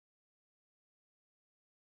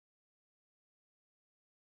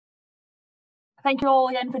Thank you all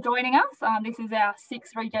again for joining us. This is our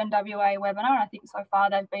 6th RegenWA webinar. I think so far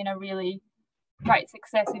they've been a really great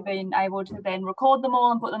success. We've been able to then record them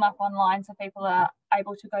all and put them up online so people are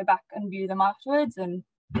able to go back and view them afterwards and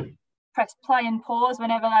press play and pause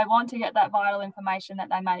whenever they want to get that vital information that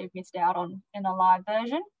they may have missed out on in a live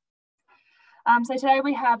version. So today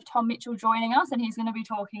we have Tom Mitchell joining us, and he's going to be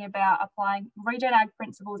talking about applying Regen Ag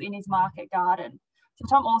principles in his market garden. So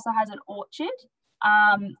Tom also has an orchard,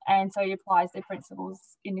 and so he applies the principles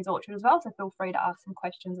in his orchard as well, so feel free to ask some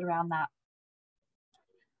questions around that.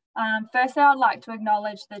 Firstly, I'd like to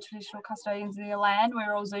acknowledge the traditional custodians of the land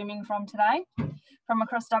we're all zooming from today, from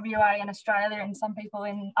across WA and Australia and some people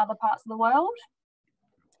in other parts of the world,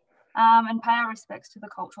 and pay our respects to the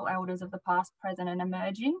cultural elders of the past, present and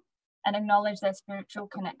emerging, and acknowledge their spiritual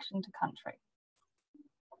connection to country.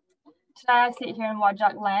 Today I sit here in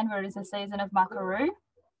Wajak land where it is a season of Makaroo.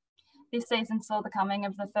 This season saw the coming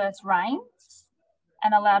of the first rains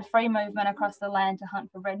and allowed free movement across the land to hunt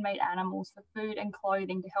for red meat animals for food and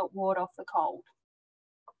clothing to help ward off the cold.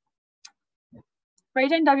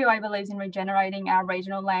 RegenWA believes in regenerating our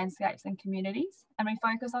regional landscapes and communities, and we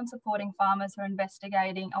focus on supporting farmers who are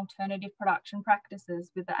investigating alternative production practices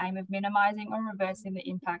with the aim of minimising or reversing the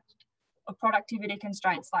impact of productivity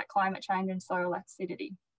constraints like climate change and soil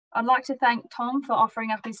acidity. I'd like to thank Tom for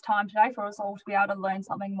offering up his time today for us all to be able to learn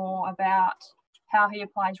something more about how he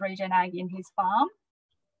applies Regen Ag in his farm.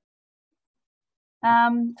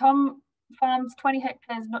 Tom farms 20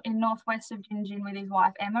 hectares in northwest of Gingin with his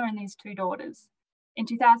wife Emma and his 2 daughters. In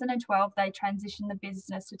 2012, they transitioned the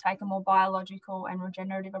business to take a more biological and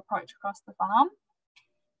regenerative approach across the farm.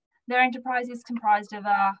 Their enterprise is comprised of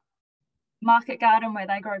a market garden where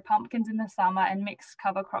they grow pumpkins in the summer and mixed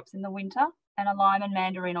cover crops in the winter, and a lime and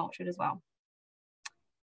mandarin orchard as well.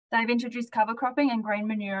 They've introduced cover cropping and green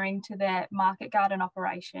manuring to their market garden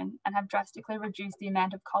operation and have drastically reduced the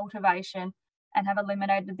amount of cultivation and have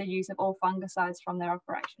eliminated the use of all fungicides from their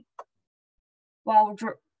operation, while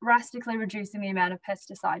drastically reducing the amount of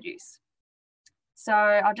pesticide use. So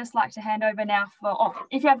I'd just like to hand over now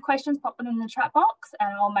if you have questions, pop them in the chat box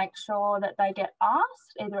and I'll make sure that they get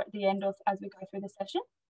asked either at the end or as we go through the session.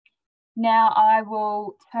 Now I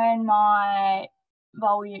will turn my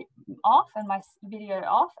volume off and my video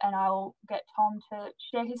off, and I will get Tom to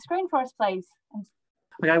share his screen for us, please.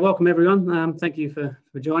 Okay, welcome everyone. Thank you for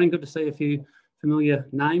joining. Good to see a few familiar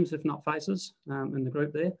names, if not faces, in the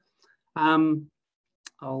group there.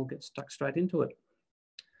 I'll get stuck straight into it.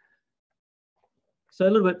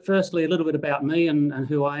 So firstly, a little bit about me and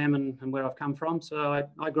who I am and where I've come from. So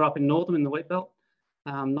I grew up in Northam in the wheat belt,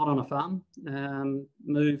 not on a farm.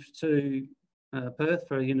 Moved to Perth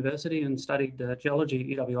for a university and studied geology at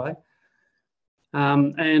UWA.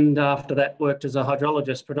 And after that worked as a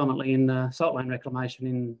hydrologist predominantly in saltland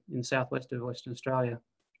reclamation in southwest of Western Australia.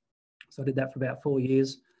 So I did that for about 4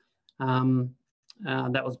 years.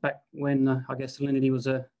 That was back when I guess salinity was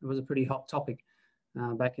a pretty hot topic.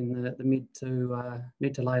 Back in the mid to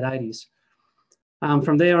late 80s.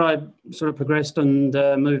 From there, I sort of progressed and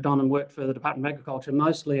moved on and worked for the Department of Agriculture,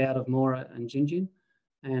 mostly out of Moora and Gingin.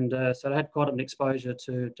 And so I had quite an exposure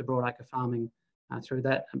to broadacre farming through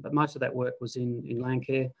that. But most of that work was in land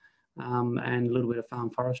care and a little bit of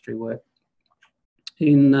farm forestry work.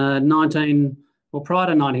 In prior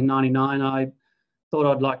to 1999, I thought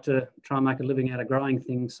I'd like to try and make a living out of growing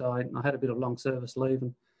things. So I had a bit of long service leave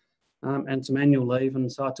and some annual leave,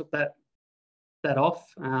 and so I took that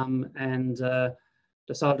off and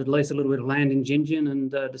decided to lease a little bit of land in Gingin, and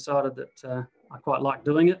decided that I quite liked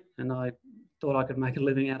doing it, and I thought I could make a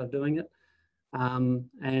living out of doing it. In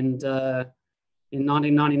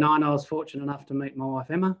 1999, I was fortunate enough to meet my wife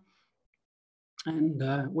Emma,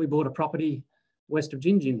 and we bought a property west of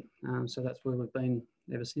Gingin, so that's where we've been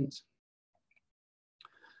ever since.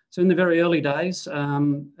 So in the very early days,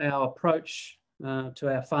 our approach to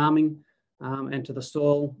our farming and to the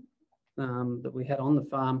soil that we had on the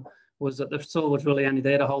farm was that the soil was really only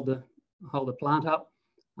there to hold the plant up,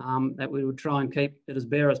 that we would try and keep it as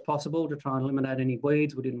bare as possible to try and eliminate any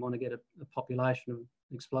weeds. We didn't want to get a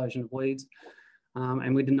explosion of weeds,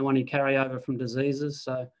 and we didn't want any carryover from diseases.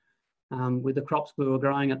 So with the crops we were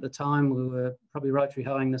growing at the time, we were probably rotary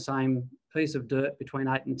hoeing the same piece of dirt between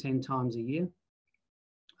 8 and 10 times a year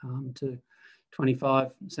to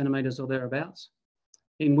 25 centimetres or thereabouts.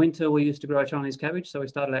 In winter, we used to grow Chinese cabbage, so we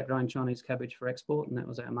started out growing Chinese cabbage for export, and that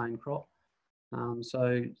was our main crop.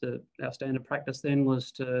 So our standard practice then was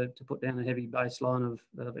to put down a heavy baseline of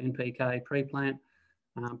NPK pre-plant,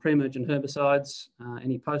 pre-emergent herbicides,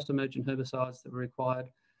 any post-emergent herbicides that were required,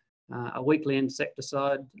 a weekly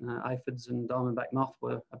insecticide. Aphids and diamondback moth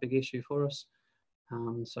were a big issue for us.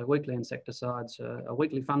 So weekly insecticides, a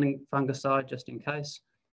weekly fungicide just in case,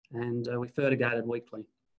 and we fertigated weekly.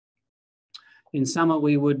 In summer,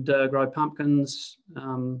 we would grow pumpkins,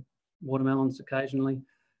 watermelons occasionally,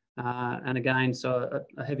 and again, so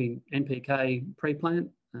a heavy NPK pre-plant,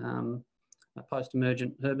 a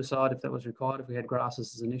post-emergent herbicide if that was required, if we had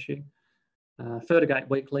grasses as an issue. Fertigate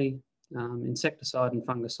weekly, insecticide and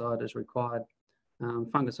fungicide as required.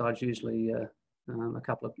 Fungicides usually a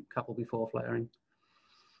couple before flowering.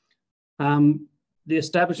 The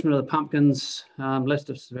establishment of the pumpkins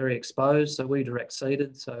left us very exposed, so we direct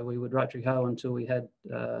seeded. So we would rotary hoe until we had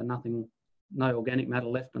no organic matter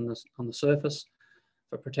left on the surface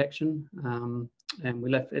for protection, and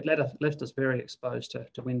it left us very exposed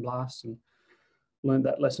to wind blasts, and learned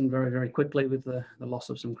that lesson very, very quickly with the loss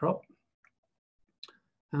of some crop.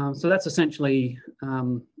 So that's essentially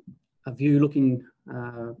a view looking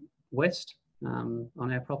west on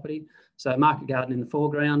our property. So market garden in the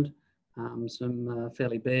foreground, some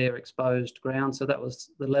fairly bare exposed ground. So that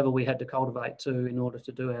was the level we had to cultivate to in order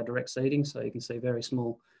to do our direct seeding. So you can see very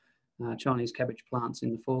small Chinese cabbage plants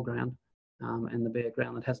in the foreground, and the bare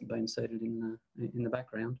ground that hasn't been seeded in the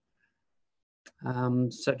background.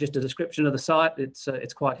 So just a description of the site,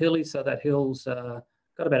 it's quite hilly, so that hill's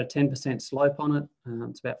got about a 10% slope on it.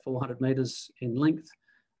 It's about 400 metres in length,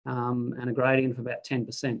 and a gradient of about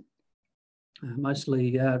 10%.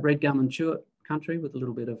 Mostly red gum and chewit country with a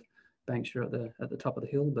little bit of banksia at the top of the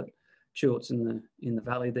hill, but chewits in the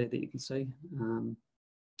valley there that you can see,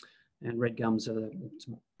 and red gums are the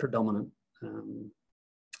predominant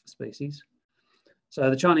species. So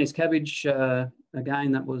the Chinese cabbage,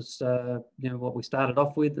 again, that was what we started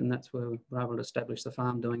off with, and that's where we were able to establish the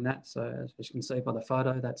farm doing that. So as you can see by the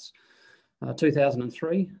photo, that's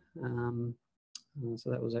 2003. So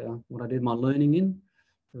that was what I did my learning in.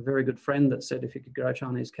 A very good friend that said if you could grow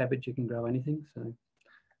Chinese cabbage, you can grow anything. So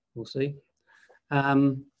we'll see.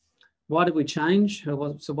 Why did we change?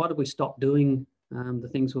 So why did we stop doing the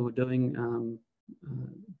things we were doing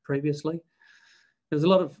previously? There's a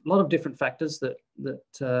lot of different factors that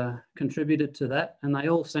contributed to that, and they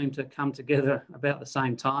all seem to come together about the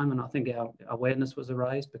same time. And I think our awareness was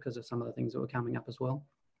raised because of some of the things that were coming up as well.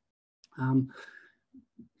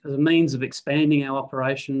 As a means of expanding our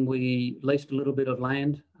operation, we leased a little bit of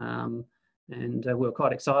land, and we were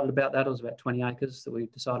quite excited about that. It was about 20 acres that we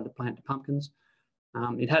decided to plant to pumpkins.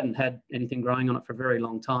 It hadn't had anything growing on it for a very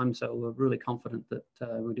long time, so we were really confident that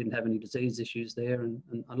we didn't have any disease issues there. And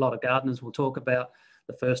a lot of gardeners will talk about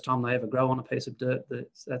the first time they ever grow on a piece of dirt,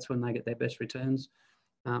 that's when they get their best returns.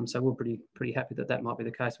 So we're pretty happy that might be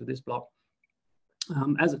the case with this block.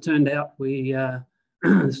 As it turned out, we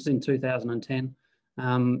this was in 2010.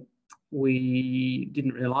 We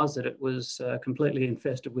didn't realise that it was completely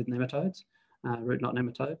infested with nematodes, root knot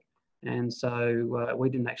nematode. And so we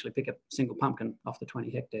didn't actually pick a single pumpkin off the 20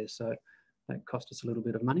 hectares. So that cost us a little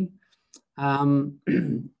bit of money.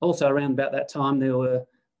 Also around about that time, there were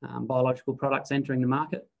biological products entering the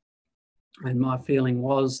market. And my feeling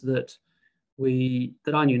was that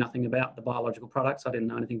I knew nothing about the biological products. I didn't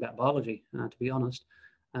know anything about biology, to be honest.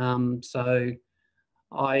 So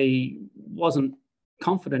I wasn't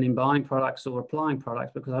confident in buying products or applying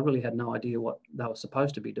products because I really had no idea what they were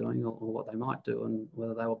supposed to be doing or what they might do and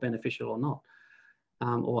whether they were beneficial or not,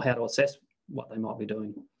 or how to assess what they might be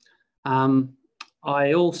doing.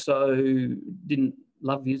 I also didn't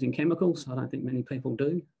love using chemicals. I don't think many people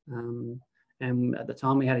do. And at the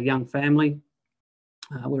time we had a young family.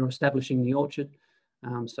 We were establishing the orchard.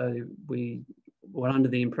 So we were under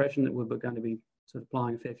the impression that we were going to be sort of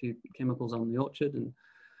applying a fair few chemicals on the orchard, and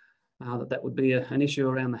that would be an issue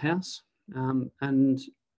around the house. And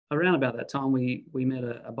around about that time, we met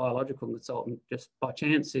a biological consultant just by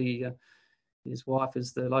chance. His wife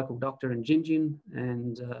is the local doctor in Gingin,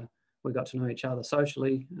 and we got to know each other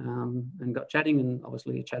socially and got chatting, and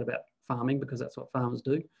obviously chat about farming because that's what farmers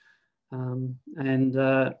do.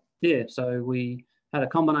 Yeah, so we had a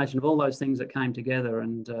combination of all those things that came together,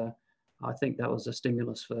 and I think that was a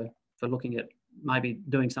stimulus for looking at maybe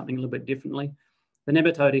doing something a little bit differently. The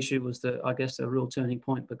nematode issue was, I guess, a real turning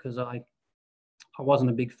point because I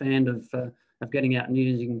wasn't a big fan of getting out and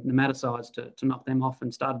using nematicides to knock them off,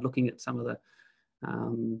 and started looking at some of the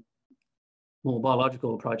more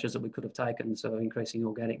biological approaches that we could have taken, so increasing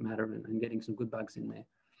organic matter and getting some good bugs in there.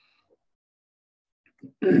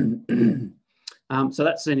 So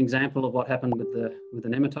that's an example of what happened with the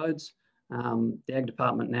nematodes. The Ag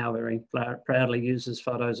Department now very proudly uses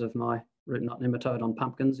photos of my root knot nematode on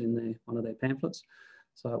pumpkins in one of their pamphlets.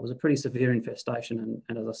 So it was a pretty severe infestation,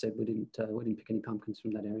 and as I said, we didn't pick any pumpkins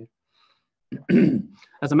from that area.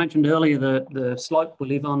 As I mentioned earlier, the slope we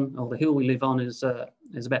live on, or the hill we live on, is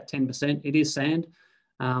about 10%. It is sand,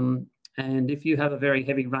 and if you have a very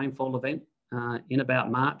heavy rainfall event in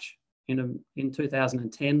about March in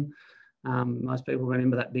 2010, most people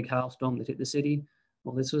remember that big hailstorm that hit the city.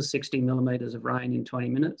 Well, this was 60 millimetres of rain in 20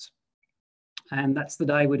 minutes, and that's the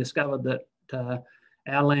day we discovered that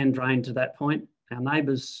our land drained to that point. Our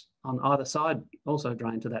neighbours on either side also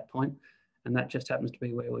drained to that point, and that just happens to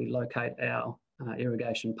be where we locate our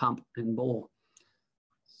irrigation pump and bore.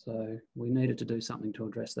 So we needed to do something to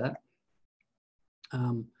address that.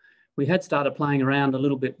 We had started playing around a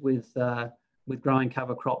little bit with growing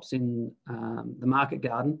cover crops in the market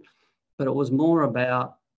garden, but it was more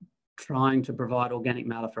about trying to provide organic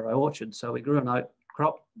matter for our orchard. So we grew an oat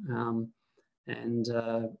crop, and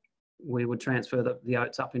we would transfer the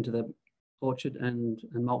oats up into the orchard and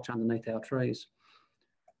mulch underneath our trees.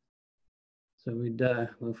 So we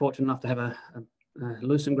were fortunate enough to have a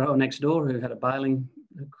lucerne grower next door who had a baling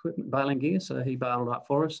gear, so he baled it up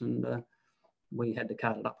for us, and we had to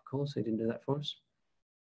cut it up, of course. He didn't do that for us.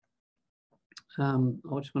 I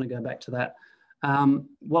just want to go back to that.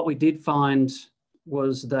 What we did find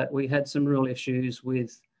was that we had some real issues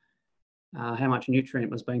with how much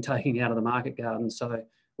nutrient was being taken out of the market garden. So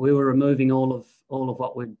we were removing all of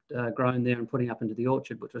what we'd grown there and putting up into the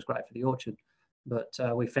orchard, which was great for the orchard. But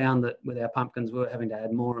we found that with our pumpkins, we were having to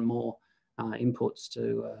add more and more inputs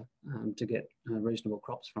to get reasonable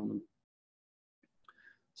crops from them.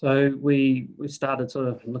 So we started sort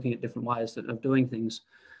of looking at different ways of doing things.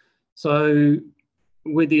 So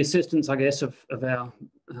with the assistance, I guess, of our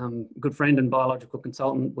good friend and biological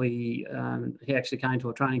consultant, he actually came to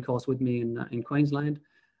a training course with me in Queensland.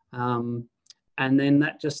 And then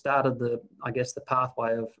that just started the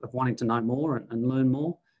pathway of wanting to know more and learn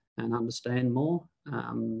more and understand more.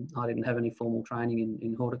 I didn't have any formal training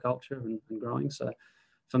in horticulture and growing, so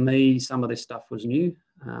for me some of this stuff was new.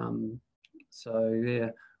 So yeah,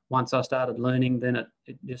 once I started learning, then it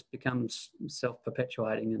just becomes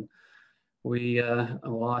self-perpetuating, and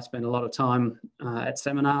I spent a lot of time at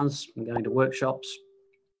seminars and going to workshops,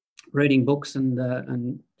 reading books,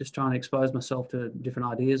 and just trying to expose myself to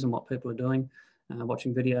different ideas and what people are doing,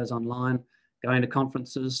 watching videos online, going to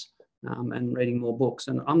conferences, and reading more books.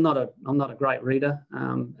 And I'm not a great reader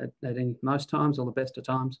most times, or the best of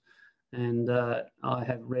times. And I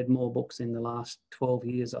have read more books in the last 12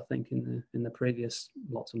 years, I think, in the previous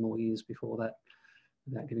lots of more years before that,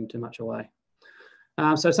 without giving too much away.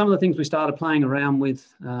 So some of the things we started playing around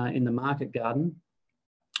with in the market garden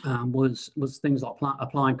was things like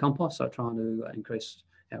applying compost, so trying to increase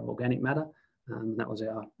our organic matter. That was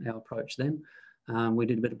our approach then. We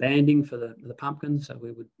did a bit of banding for the pumpkins, so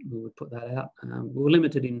we would put that out. We were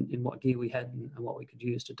limited in what gear we had and what we could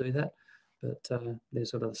use to do that, but there's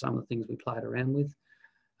sort of some of the things we played around with.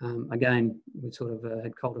 Again, we sort of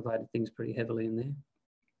had cultivated things pretty heavily in there.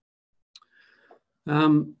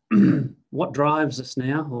 What drives us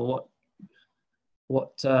now, or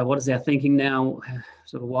what is our thinking now?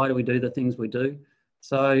 Sort of why do we do the things we do?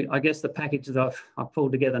 So I guess the package that I've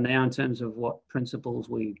pulled together now in terms of what principles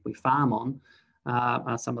we farm on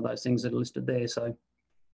are some of those things that are listed there. So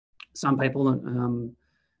some people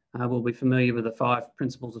will be familiar with the 5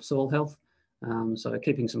 principles of soil health. So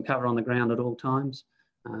keeping some cover on the ground at all times,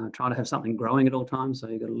 trying to have something growing at all times, so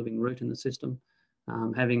you've got a living root in the system,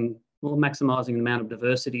 maximising the amount of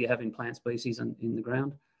diversity you have in plant species in the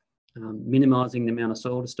ground, minimising the amount of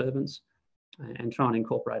soil disturbance, and trying to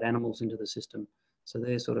incorporate animals into the system. So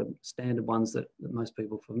they're sort of standard ones that most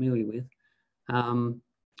people are familiar with.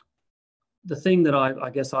 The thing that I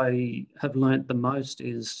guess I have learnt the most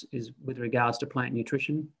is with regards to plant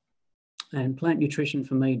nutrition. And plant nutrition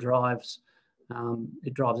for me drives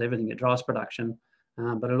everything. It drives production,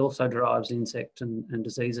 but it also drives insect and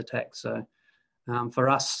disease attacks. So for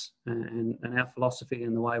us and our philosophy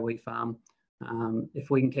and the way we farm, if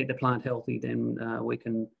we can keep the plant healthy, then we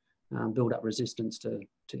can build up resistance to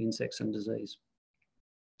insects and disease.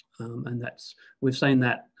 And we've seen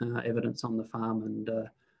that evidence on the farm,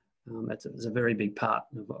 and it's a very big part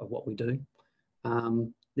of what we do.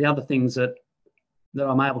 The other things that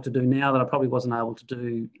I'm able to do now that I probably wasn't able to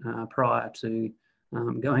do prior to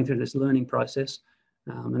going through this learning process,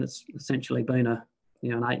 and it's essentially been an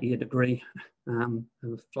 8-year degree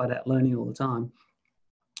of flat out learning all the time,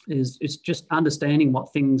 is just understanding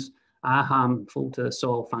what things are harmful to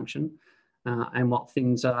soil function and what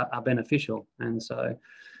things are beneficial. And so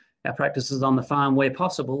our practices on the farm, where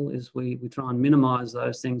possible, is we try and minimise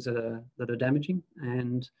those things that are damaging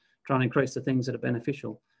and try and increase the things that are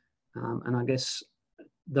beneficial. And I guess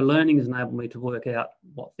the learning has enabled me to work out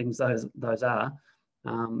what things those are,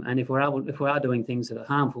 And if we are doing things that are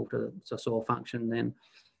harmful to soil function, then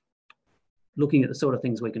looking at the sort of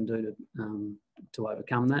things we can do to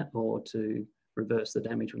overcome that or to reverse the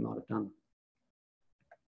damage we might have done.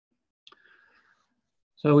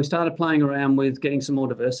 So we started playing around with getting some more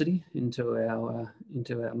diversity into our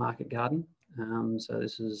market garden. So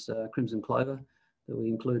this is crimson clover that we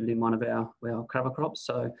included in one of our cover crops.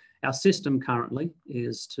 So our system currently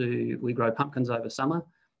is we grow pumpkins over summer,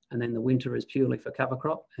 and then the winter is purely for cover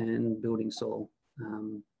crop and building soil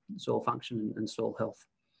function and soil health.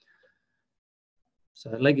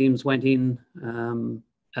 So legumes went in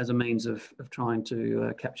as a means of trying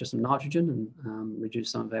to capture some nitrogen and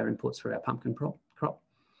reduce some of our inputs for our pumpkin crop.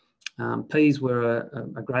 Peas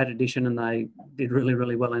were a great addition, and they did really,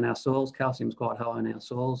 really well in our soils. Calcium is quite high in our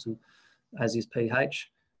soils, and as is pH.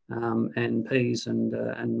 And peas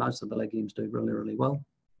and most of the legumes do really, really well.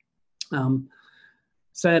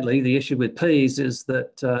 Sadly, the issue with peas is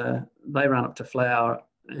that they run up to flower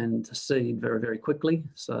and to seed very, very quickly.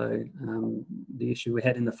 So the issue we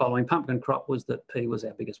had in the following pumpkin crop was that pea was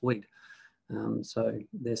our biggest weed. So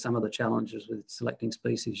there's some of the challenges with selecting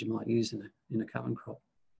species you might use in a cover crop.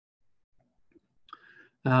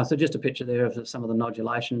 So just a picture there of some of the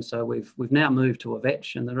nodulation. So we've now moved to a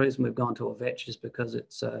vetch, and the reason we've gone to a vetch is because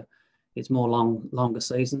it's more longer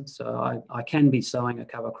season. So I can be sowing a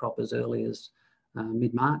cover crop as early as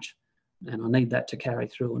mid-March, and I need that to carry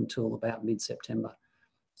through until about mid-September.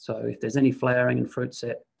 So if there's any flowering and fruit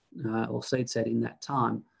set or seed set in that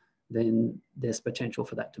time, then there's potential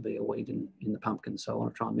for that to be a weed in the pumpkin. So I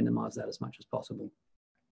want to try and minimise that as much as possible.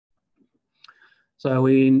 So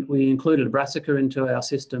we included a brassica into our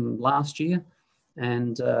system last year,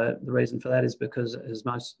 and the reason for that is because, as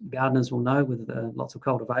most gardeners will know, with lots of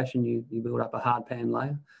cultivation, you build up a hard pan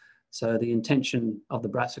layer. So the intention of the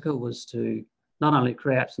brassica was to not only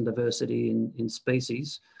create some diversity in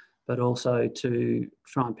species, but also to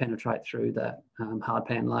try and penetrate through that hard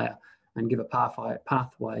pan layer and give a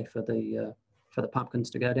pathway for the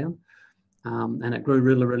pumpkins to go down. And it grew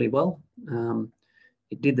really, really well.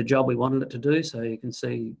 It did the job we wanted it to do. So you can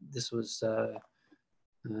see this was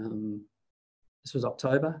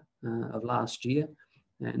October of last year.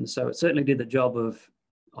 And so it certainly did the job of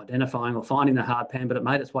identifying or finding the hard pan, but it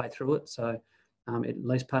made its way through it. So it at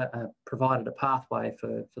least provided a pathway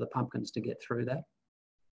for the pumpkins to get through that.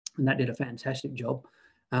 And that did a fantastic job.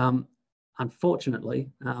 Unfortunately,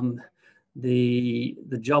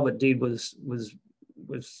 the job it did was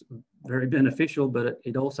very beneficial, but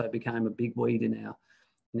it also became a big weed in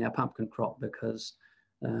our pumpkin crop, because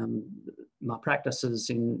my practices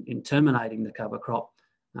in terminating the cover crop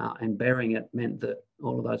and burying it meant that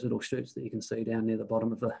all of those little shoots that you can see down near the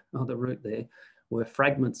bottom of the root there were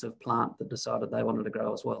fragments of plant that decided they wanted to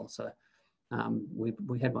grow as well. So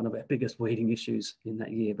we had one of our biggest weeding issues in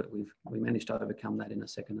that year, but we managed to overcome that in a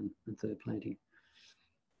second and third planting.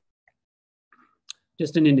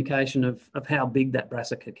 Just an indication of how big that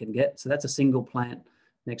brassica can get. So that's a single plant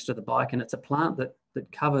next to the bike, and it's a plant that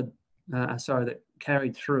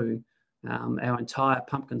carried through our entire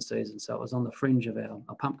pumpkin season. So it was on the fringe of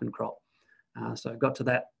our pumpkin crop. So it got to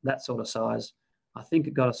that sort of size. I think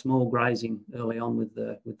it got a small grazing early on with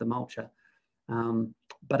the mulcher,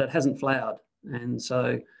 but it hasn't flowered. And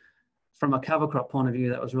so from a cover crop point of view,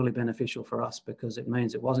 that was really beneficial for us, because it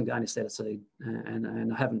means it wasn't going to set a seed,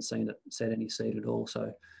 and I haven't seen it set any seed at all.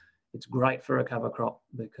 So it's great for a cover crop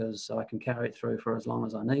because I can carry it through for as long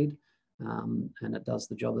as I need, and it does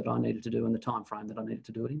the job that I needed to do in the time frame that I needed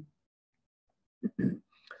to do it in.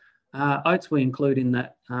 Oats we include in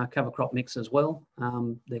that cover crop mix as well.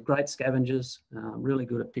 They're great scavengers, really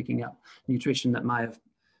good at picking up nutrition that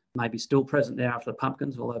may be still present there after the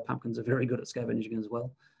pumpkins, although pumpkins are very good at scavenging as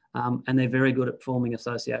well. And they're very good at forming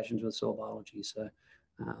associations with soil biology. So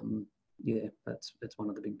yeah, that's one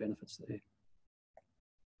of the big benefits there.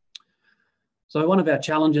 So one of our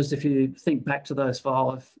challenges, if you think back to those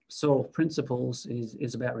 5 soil principles,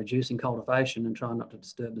 is about reducing cultivation and trying not to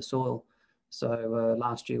disturb the soil. So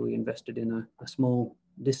last year we invested in a small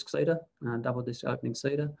disc seeder, double disc opening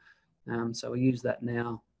seeder. So we use that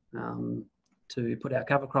now to put our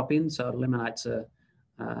cover crop in, so it eliminates a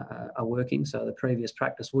working. So the previous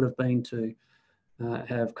practice would have been to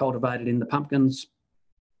have cultivated in the pumpkins,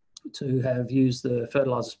 to have used the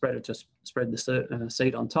fertiliser spreader to spread the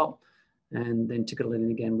seed on top, and then tickle it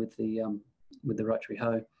in again with the rotary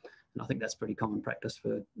hoe. And I think that's pretty common practice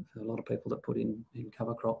for a lot of people that put in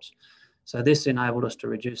cover crops. So this enabled us to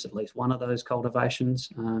reduce at least one of those cultivations.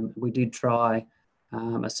 We did try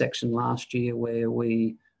a section last year where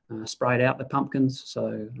we sprayed out the pumpkins,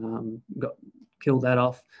 so killed that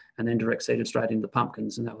off, and then direct seeded straight into the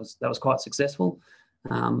pumpkins, and that was quite successful.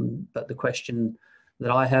 But the question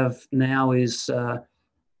that I have now is,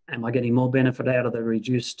 am I getting more benefit out of the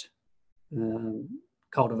reduced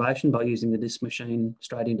cultivation by using the disc machine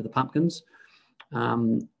straight into the pumpkins,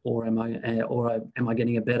 or am I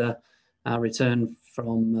getting a better return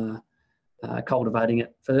from cultivating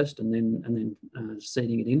it first and then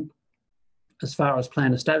seeding it in? As far as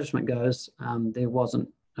plant establishment goes, there wasn't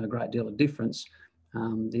a great deal of difference.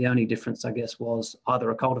 The only difference, I guess, was either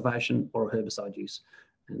a cultivation or a herbicide use.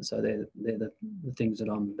 And so they're the things that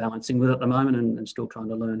I'm balancing with at the moment and still trying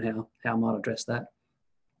to learn how I might address that.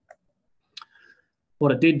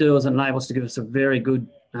 What it did do is enable us to give us a very good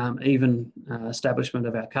even establishment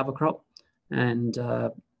of our cover crop. And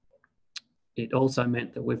it also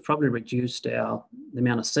meant that we've probably reduced the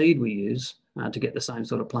amount of seed we use to get the same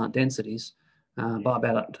sort of plant densities by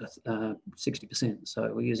about up to 60%.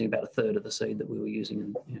 So we're using about a third of the seed that we were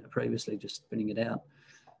using previously, just spinning it out.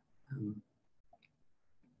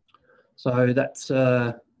 So that's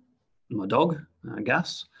my dog,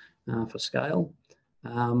 Gus, for scale.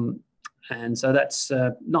 And so that's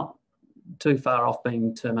not too far off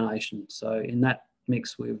being termination. So in that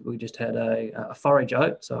mix, we just had a forage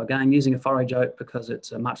oat. So again, using a forage oat because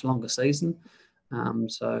it's a much longer season.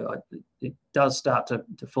 It does start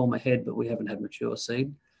to form a head, but we haven't had mature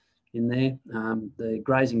seed in there. The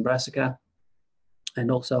grazing brassica,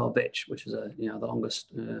 and also a vetch, which is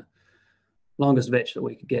the longest vetch that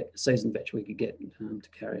we could get, seasoned vetch we could get to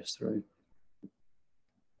carry us through.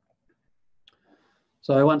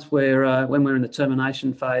 So once when we're in the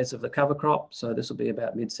termination phase of the cover crop, so this will be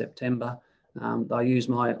about mid-September, I use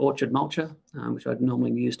my orchard mulcher, which I'd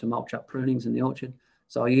normally use to mulch up prunings in the orchard.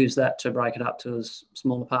 So I use that to break it up to as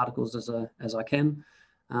smaller particles as I can.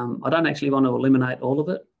 I don't actually want to eliminate all of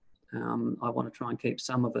it. I want to try and keep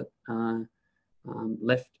some of it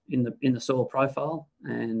left in the soil profile,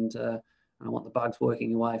 and I want the bugs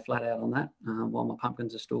working away flat out on that while my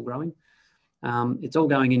pumpkins are still growing. It's all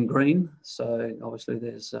going in green, so obviously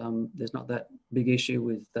there's not that big issue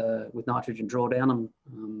with nitrogen drawdown.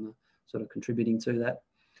 I'm sort of contributing to that.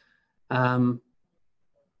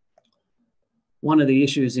 One of the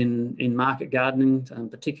issues in market gardening,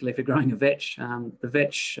 particularly if you're growing a vetch, the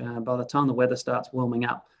vetch, by the time the weather starts warming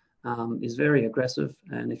up, is very aggressive.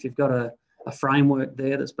 And if you've got a framework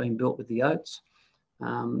there that's been built with the oats,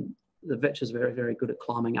 the vetch is very, very good at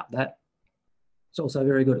climbing up that. It's also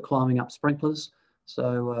very good at climbing up sprinklers.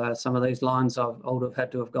 So some of these lines I would have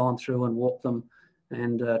had to have gone through and walked them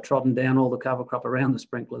and trodden down all the cover crop around the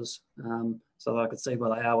sprinklers so that I could see where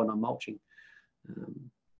they are when I'm mulching.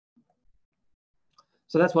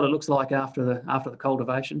 So that's what it looks like after the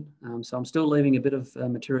cultivation. So I'm still leaving a bit of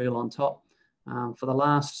material on top. For the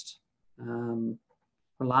last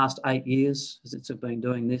 8 years since I've been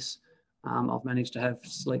doing this, I've managed to have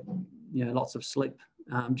lots of sleep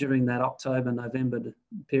during that October-November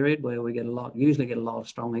period where we usually get a lot of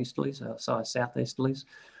strong easterlies, so southeasterlies,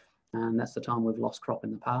 and that's the time we've lost crop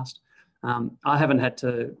in the past. I haven't had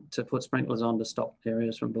to put sprinklers on to stop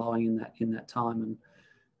areas from blowing in that time,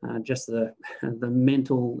 and just the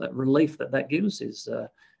mental relief that gives is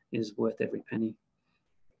worth every penny.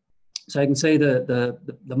 So you can see the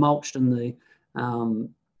mulched and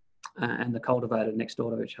the cultivated next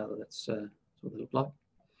door to each other. That's what they look like.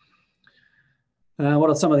 What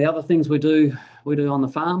are some of the other things we do on the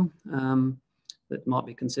farm that might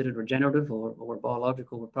be considered regenerative or a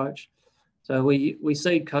biological approach? So we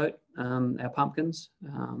seed coat our pumpkins.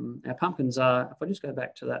 Our pumpkins are, if I just go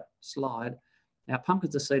back to that slide, our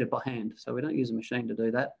pumpkins are seeded by hand. So we don't use a machine to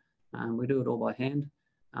do that. We do it all by hand,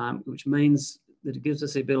 which means that it gives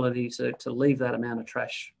us the ability to leave that amount of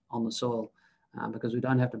trash on the soil because we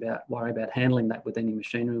don't have to worry about handling that with any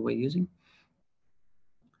machinery we're using.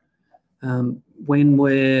 When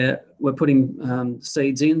we're putting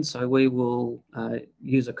seeds in, so we will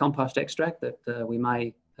use a compost extract that we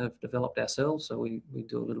may have developed ourselves. So we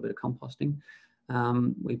do a little bit of composting.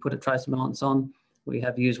 We put a trace amylase on. We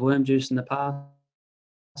have used worm juice in the past,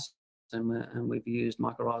 and we've used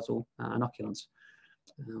mycorrhizal inoculants.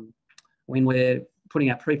 When we're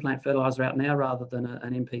putting our pre-plant fertiliser out now, rather than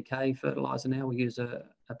an NPK fertiliser now, we use a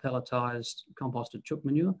pelletised composted chook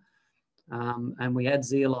manure. And we add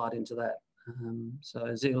zeolite into that.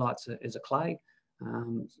 So zeolite is a clay,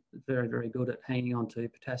 very, very good at hanging on to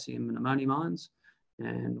potassium and ammonium ions.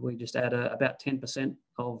 And we just add about 10%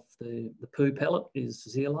 of the poo pellet is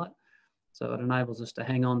zeolite. So it enables us to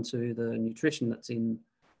hang on to the nutrition that's in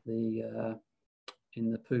the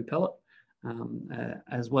poo pellet,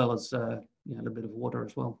 as well as a little bit of water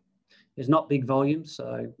as well. There's not big volumes,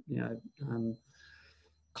 so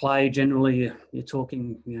clay generally you're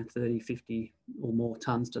talking 30, 50 or more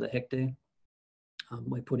tonnes to the hectare.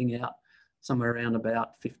 we're putting out somewhere around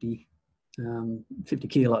about 50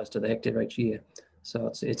 kilos to the hectare each year.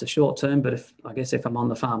 So it's a short term, but I guess if I'm on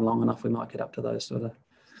the farm long enough, we might get up to those sort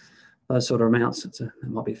of amounts. It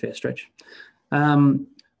might be a fair stretch.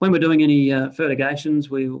 When we're doing any fertigations,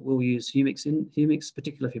 we'll use humics,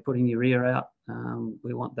 particularly if you're putting urea out.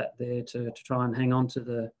 We want that there to try and hang on to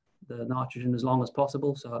the nitrogen as long as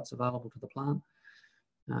possible, so it's available to the plant.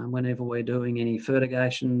 Whenever we're doing any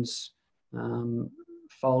fertigations,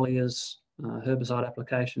 foliars, herbicide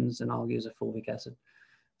applications, then I'll use a fulvic acid.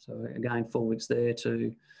 So again, fulvic's there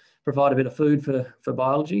to provide a bit of food for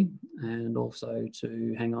biology and also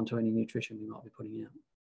to hang on to any nutrition we might be putting out.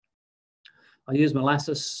 I use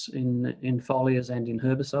molasses in foliars and in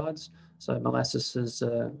herbicides. So molasses is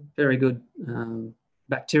a very good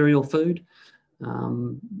bacterial food,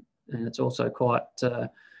 and it's also quite.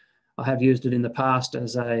 I have used it in the past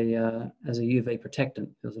as a UV protectant.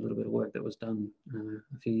 There was a little bit of work that was done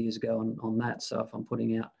a few years ago on that. So if I'm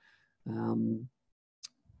putting out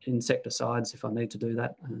insecticides, if I need to do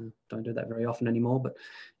that, don't do that very often anymore, but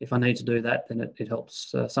if I need to do that, then it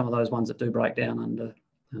helps some of those ones that do break down under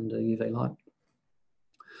UV light.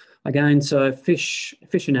 Again, so fish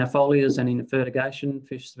in our foliars and in fertigation,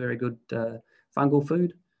 fish is very good fungal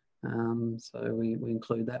food, so we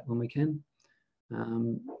include that when we can.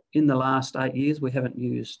 In the last 8 years, we haven't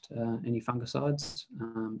used any fungicides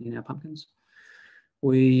in our pumpkins.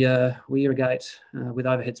 We irrigate with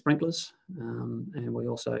overhead sprinklers, and we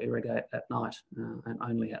also irrigate at night and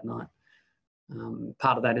only at night.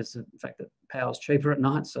 Part of that is the fact that power is cheaper at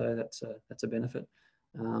night, so that's a benefit.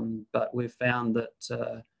 But we've found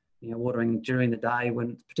that watering during the day,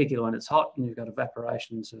 particularly when it's hot and you've got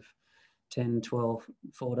evaporations of 10, 12,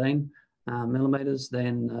 14 millimetres,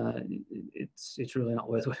 then it's really not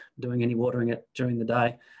worth doing any watering it during the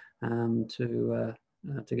day to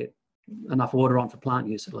get enough water on for plant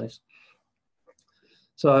use at least.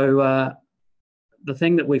 So the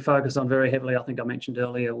thing that we focus on very heavily, I think I mentioned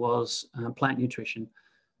earlier, was plant nutrition.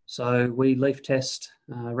 So we leaf test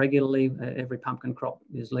regularly. Every pumpkin crop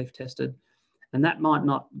is leaf tested, and that might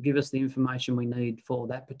not give us the information we need for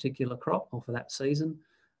that particular crop or for that season,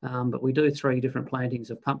 but we do 3 different plantings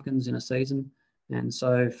of pumpkins in a season, and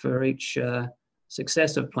so for each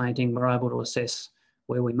successive planting, we're able to assess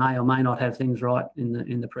where we may or may not have things right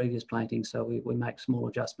in the previous planting, so we make small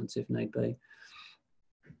adjustments if need be.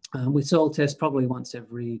 We soil test probably once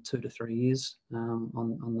every 2 to 3 years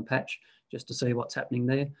on the patch, just to see what's happening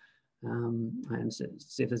there, and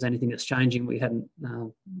see if there's anything that's changing we're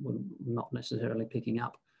not necessarily picking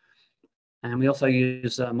up. And we also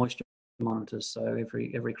use moisture monitors, so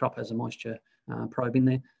every crop has a moisture probe in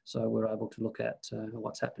there, so we're able to look at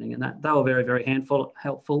what's happening. And they were very, very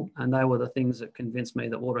helpful, and they were the things that convinced me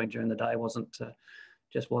that watering during the day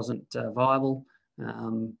just wasn't viable.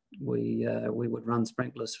 We would run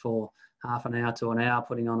sprinklers for half an hour to an hour,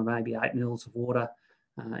 putting on maybe 8 mils of water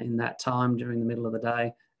in that time during the middle of the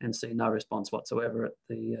day, and see no response whatsoever at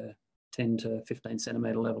the 10 to 15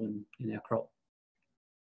 centimetre level in our crop.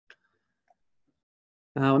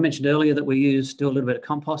 I mentioned earlier that we do a little bit of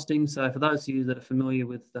composting. So for those of you that are familiar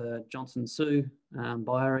with Johnson-Su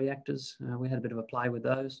bioreactors, we had a bit of a play with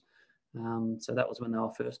those. So that was when they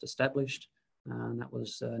were first established, and that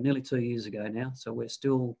was nearly 2 years ago now. So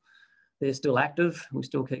they're still active. We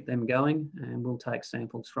still keep them going, and we'll take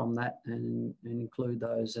samples from that and include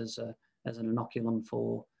those as an inoculum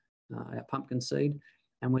for our pumpkin seed.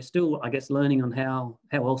 And we're still, I guess, learning on how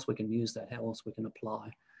else we can use that, how else we can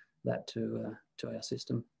apply that to our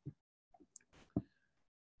system.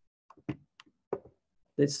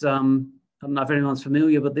 This, I don't know if anyone's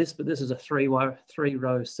familiar with this, but this is a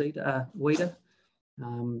three-row seed weeder.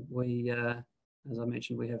 As I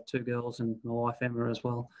mentioned, we have 2 girls and my wife Emma as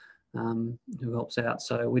well, who helps out.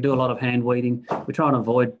 So we do a lot of hand weeding. We try and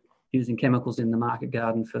avoid using chemicals in the market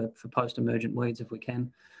garden for post-emergent weeds if we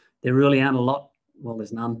can. There really aren't a lot. Well,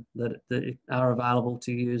 there's none that are available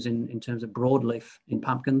to use in terms of broadleaf in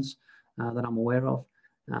pumpkins that I'm aware of.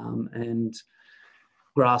 And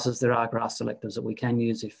grasses, there are grass selectives that we can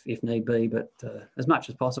use if need be, but as much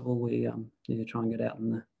as possible, we try and get out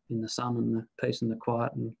in the sun and the peace and the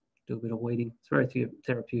quiet and do a bit of weeding. It's very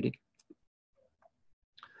therapeutic.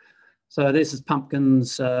 So this is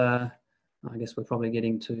pumpkins. I guess we're probably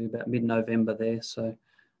getting to about mid-November there. So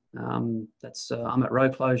that's I'm at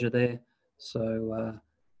row closure there. So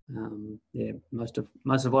yeah, most of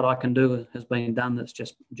what I can do has been done. That's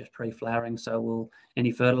just pre-flowering. So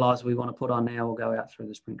any fertiliser we want to put on now will go out through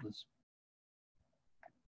the sprinklers.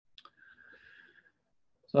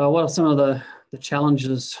 So what are some of the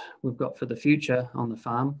challenges we've got for the future on the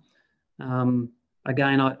farm?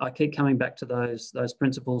 again, I keep coming back to those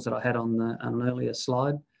principles that I had on an earlier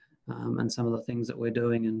slide, and some of the things that we're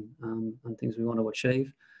doing and things we want to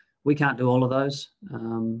achieve. We can't do all of those.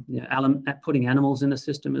 Putting animals in the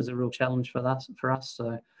system is a real challenge for us.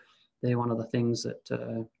 So they're one of the things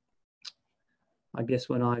that I guess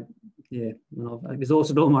when I've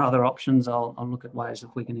exhausted all my other options, I'll look at ways if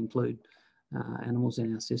we can include animals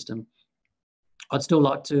in our system. I'd still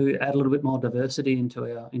like to add a little bit more diversity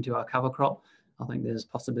into our cover crop. I think there's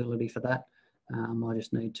possibility for that. I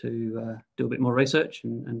just need to do a bit more research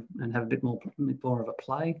and have a bit more of a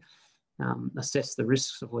play, assess the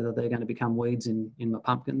risks of whether they're going to become weeds in my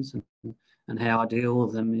pumpkins, and how I deal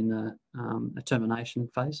with them in a termination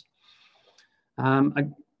phase.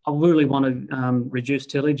 I really want to reduce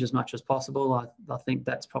tillage as much as possible. I think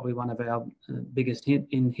that's probably one of our biggest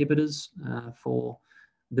inhibitors for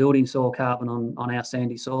building soil carbon on our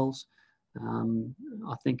sandy soils.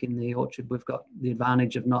 I think in the orchard we've got the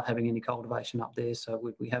advantage of not having any cultivation up there,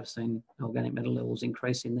 so we have seen organic matter levels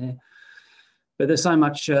increase in there. But there's so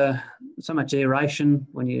much aeration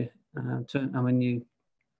when you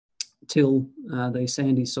till these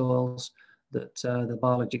sandy soils that the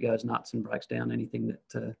biology goes nuts and breaks down anything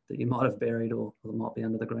that you might have buried or might be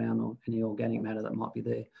under the ground, or any organic matter that might be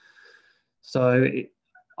there. So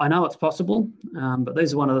I know it's possible, but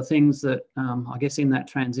these are one of the things that I guess in that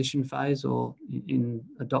transition phase, or in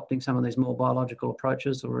adopting some of these more biological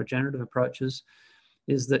approaches or regenerative approaches,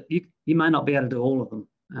 is that you may not be able to do all of them,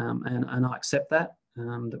 and I accept that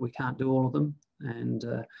we can't do all of them, and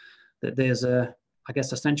that there's I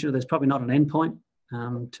guess essentially there's probably not an end point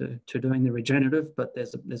to doing the regenerative, but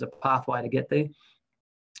there's a pathway to get there.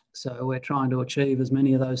 So we're trying to achieve as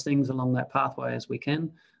many of those things along that pathway as we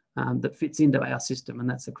can, that fits into our system, and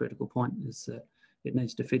that's the critical point, is that it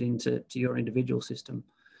needs to fit into your individual system.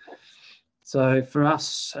 So for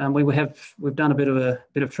us, we've done a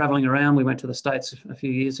bit of travelling around. We went to the States a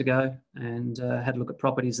few years ago and had a look at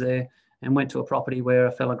properties there, and went to a property where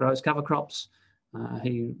a fella grows cover crops.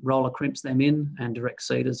 He roller crimps them in and direct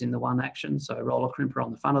seeders in the one action. So roller crimper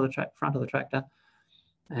on the front of the tractor,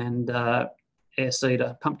 and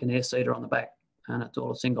pumpkin air seeder on the back, and it's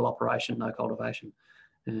all a single operation, no cultivation,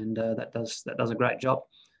 and that does a great job.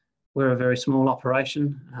 We're a very small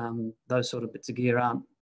operation. Those sort of bits of gear aren't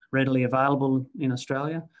readily available in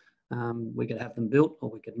Australia. We could have them built, or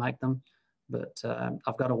we could make them, but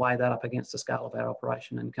I've got to weigh that up against the scale of our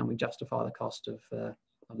operation, and can we justify the cost of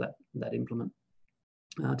that implement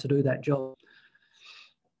to do that job.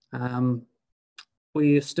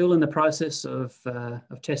 We're still in the process of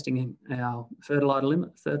testing our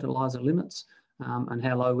fertiliser limits and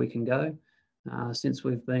how low we can go. Since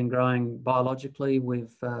we've been growing biologically,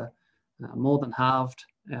 we've more than halved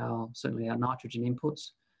certainly our nitrogen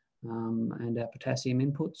inputs and our potassium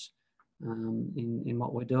inputs in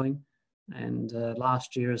what we're doing. And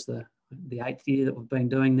last year is the 8th year that we've been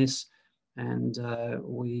doing this, and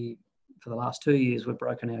for the last 2 years, we've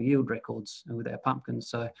broken our yield records with our pumpkins.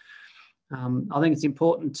 So I think it's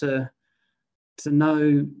important to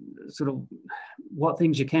know sort of what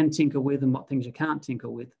things you can tinker with and what things you can't tinker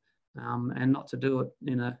with, and not to do it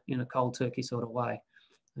in a cold turkey sort of way.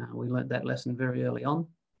 We learnt that lesson very early on,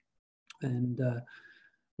 and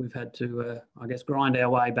we've had to, I guess, grind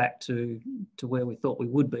our way back to where we thought we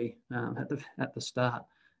would be at the start,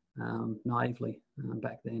 naively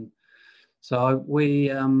back then. So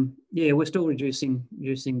we're still reducing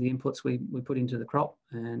the inputs we put into the crop,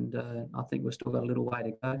 and I think we've still got a little way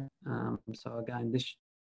to go. So again, this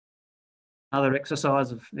another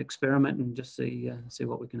exercise of experiment and just see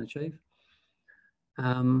what we can achieve.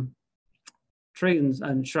 Trees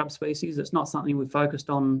and shrub species, it's not something we've focused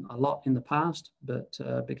on a lot in the past, but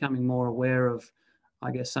becoming more aware of, I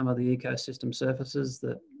guess, some of the ecosystem services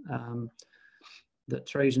that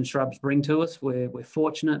trees and shrubs bring to us. We're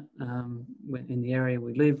fortunate in the area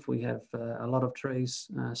we live. We have a lot of trees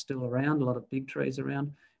still around, a lot of big trees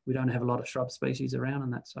around. We don't have a lot of shrub species around,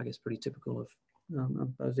 and that's, I guess, pretty typical of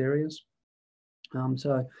those areas.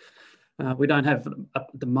 We don't have, at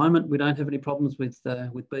the moment, we don't have any problems with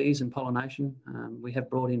bees and pollination. We have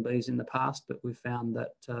brought in bees in the past, but we've found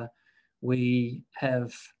that we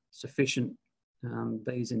have sufficient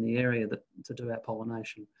bees in the area to do our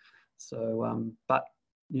pollination. So, but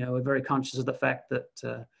we're very conscious of the fact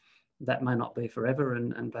that that may not be forever,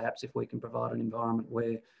 and perhaps if we can provide an environment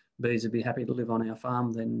where bees would be happy to live on our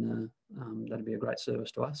farm, then that'd be a great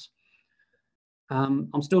service to us.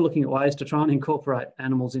 I'm still looking at ways to try and incorporate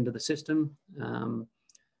animals into the system. I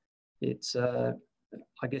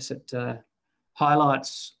guess it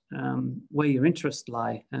highlights where your interests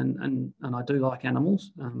lay, and I do like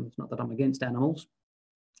animals. It's not that I'm against animals,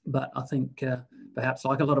 but I think perhaps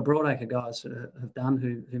like a lot of broadacre guys have done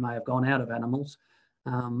who may have gone out of animals.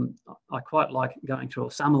 I quite like going through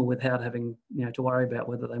a summer without having to worry about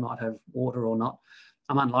whether they might have water or not.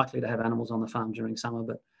 I'm unlikely to have animals on the farm during summer,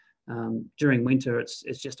 but during winter it's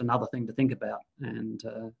just another thing to think about, and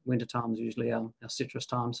winter time is usually our citrus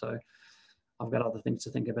time, so I've got other things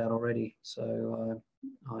to think about already. So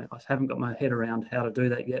I haven't got my head around how to do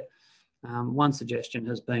that yet. One suggestion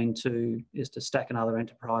has been to stack another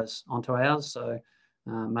enterprise onto ours. So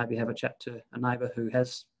maybe have a chat to a neighbour who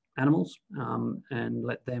has animals and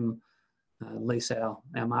let them lease our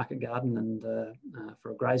market garden and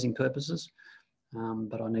for grazing purposes.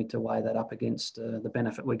 But I need to weigh that up against the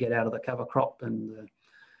benefit we get out of the cover crop and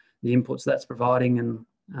the inputs that's providing, and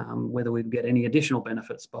whether we'd get any additional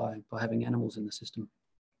benefits by having animals in the system.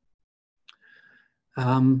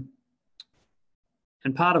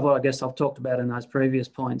 And part of what I guess I've talked about in those previous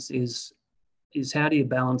points is how do you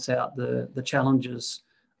balance out the challenges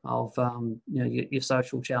of your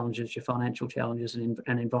social challenges, your financial challenges, and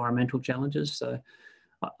environmental challenges. So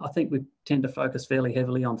I think we tend to focus fairly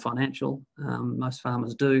heavily on financial. Most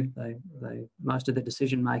farmers do. Most of their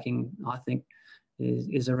decision making, I think,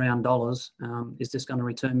 is around dollars. Is this going to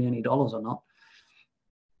return me any dollars or not?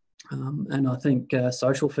 And I think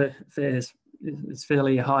social fares is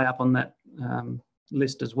fairly high up on that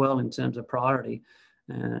list as well in terms of priority.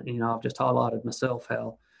 I've just highlighted myself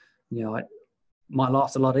how my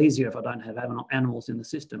life's a lot easier if I don't have animals in the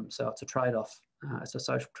system. So it's a trade-off. It's a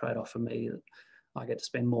social trade-off for me that I get to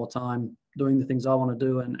spend more time doing the things I want to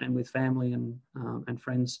do and with family and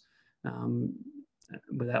friends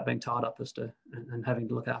without being tied up and having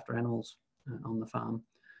to look after animals on the farm.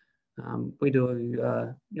 We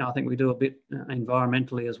do, I think we do a bit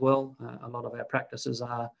environmentally as well. A lot of our practices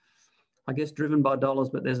are, I guess, driven by dollars,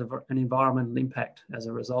 but there's an environmental impact as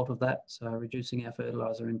a result of that. So reducing our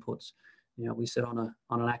fertiliser inputs. We sit on an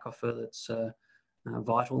aquifer that's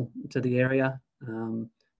vital to the area.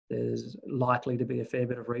 There's likely to be a fair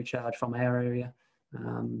bit of recharge from our area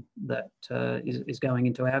that is going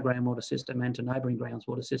into our groundwater system and to neighbouring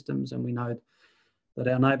groundwater systems. And we know that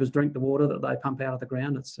our neighbours drink the water that they pump out of the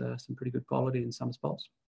ground. It's some pretty good quality in some spots.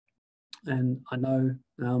 And I know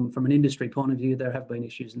from an industry point of view, there have been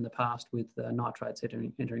issues in the past with nitrates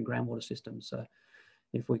entering groundwater systems. So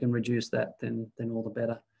if we can reduce that, then all the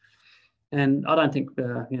better. And I don't think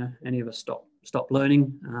any of us stop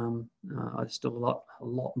learning. There's still a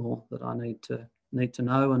lot more that I need to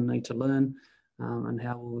know and need to learn, and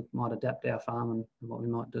how we might adapt our farm and what we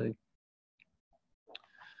might do.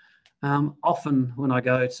 Often when I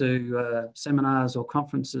go to seminars or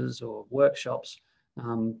conferences or workshops,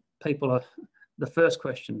 the first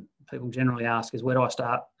question people generally ask is, where do I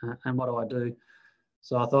start and what do I do?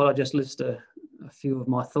 So I thought I'd just list a few of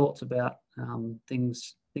my thoughts about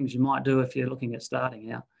things you might do if you're looking at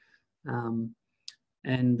starting out.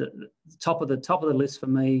 And the top of the list for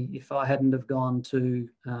me, if I hadn't have gone to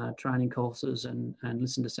training courses and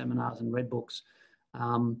listened to seminars and read books,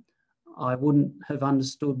 I wouldn't have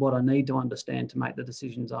understood what I need to understand to make the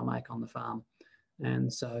decisions I make on the farm.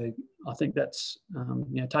 And so I think that's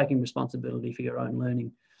taking responsibility for your own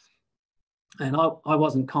learning. And I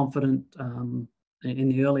wasn't confident in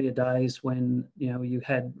the earlier days when you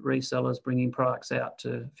had resellers bringing products out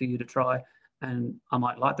for you to try, and I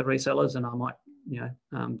might like the resellers and I might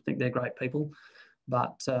think they're great people,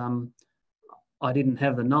 but I didn't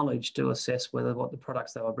have the knowledge to assess whether what the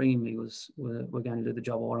products they were bringing me were going to do the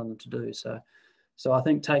job I wanted them to do. So I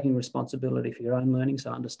think taking responsibility for your own learning,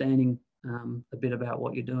 so understanding a bit about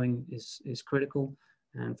what you're doing is critical,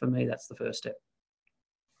 and for me that's the first step.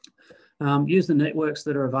 Use the networks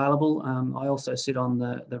that are available. I also sit on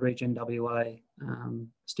the RegenWA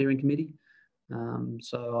steering committee,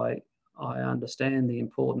 so I understand the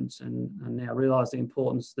importance and now realise the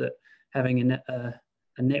importance that having a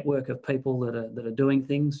network of people that are doing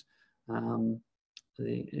things,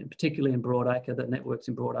 particularly in broadacre. The networks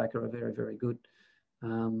in broadacre are very, very good,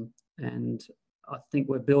 and I think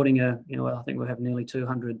we're building I think we have nearly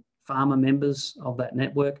 200 farmer members of that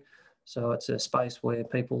network, so it's a space where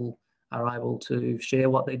people are able to share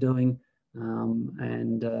what they're doing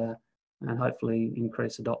and hopefully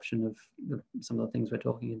increase adoption of some of the things we're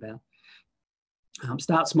talking about.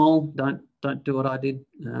 Start small. Don't do what I did.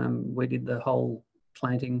 We did the whole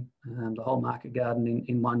planting, the whole market garden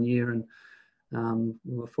in 1 year, and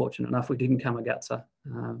we were fortunate enough we didn't come a gutser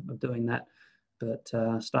of doing that. But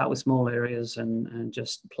start with small areas and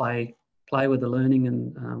just play with the learning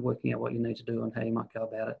and working out what you need to do and how you might go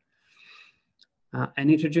about it.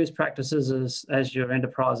 And introduce practices as your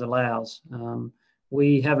enterprise allows.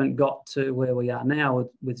 We haven't got to where we are now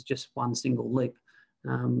with just one single leap.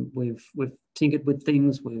 We've tinkered with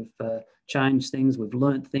things, we've changed things, we've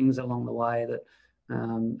learnt things along the way that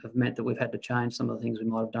have meant that we've had to change some of the things we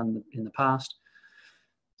might have done in the past.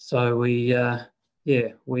 So we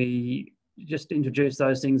just introduce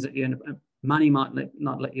those things that money might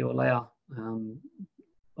not let you allow,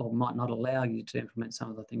 or might not allow you to implement some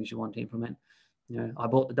of the things you want to implement. I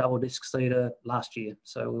bought the double disc seeder last year,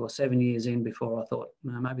 so we were 7 years in before I thought,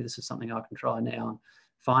 maybe this is something I can try now. And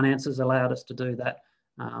finances allowed us to do that,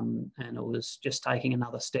 and it was just taking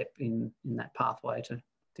another step in that pathway to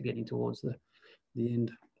getting towards the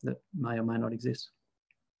end that may or may not exist.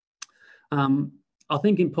 I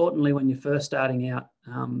think importantly, when you're first starting out,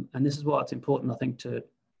 and this is why it's important, I think, to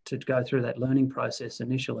go through that learning process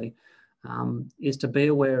initially, is to be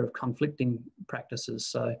aware of conflicting practices.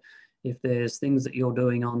 So if there's things that you're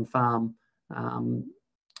doing on farm, and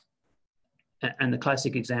the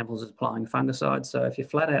classic examples is applying fungicides. So if you're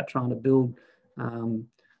flat out trying to build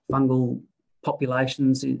fungal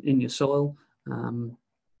populations in your soil, and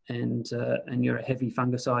you're a heavy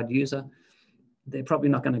fungicide user, they're probably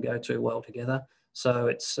not going to go too well together. So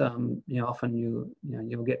it's often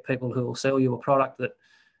you'll get people who will sell you a product that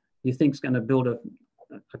you think is going to build a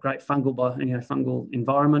great fungal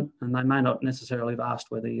environment, and they may not necessarily have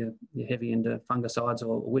asked whether you're heavy into fungicides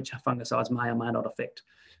or which fungicides may or may not affect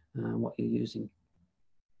what you're using.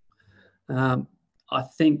 I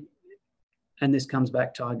think, and this comes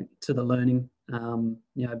back to the learning,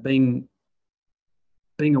 being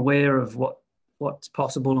aware of what's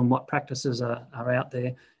possible and what practices are out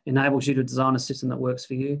there enables you to design a system that works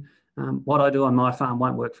for you. What I do on my farm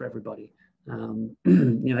won't work for everybody.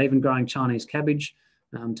 Even growing Chinese cabbage,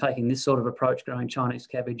 taking this sort of approach, growing Chinese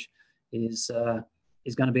cabbage is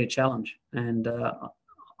going to be a challenge. And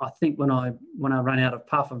I think when I run out of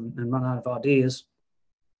puff and run out of ideas,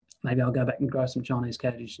 maybe I'll go back and grow some Chinese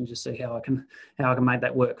cabbage and just see how I can make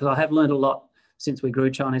that work. Because I have learned a lot since we grew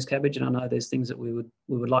Chinese cabbage, and I know there's things that we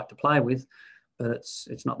would like to play with, but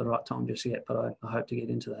it's not the right time just yet. But I hope to get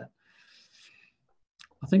into that.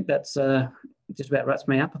 I think that's just about wraps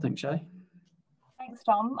me up, I think, Shay. Thanks,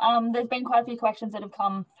 Tom. There's been quite a few questions that have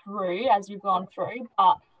come through as you've gone through,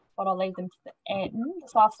 but I'll leave them to the end.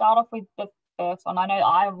 So I'll start off with the first one. I know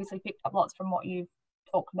I obviously picked up lots from what you've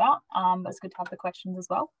talked about, but it's good to have the questions as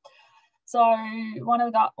well. So one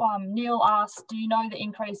of the Neil asked, do you know the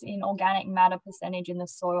increase in organic matter percentage in the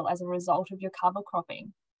soil as a result of your cover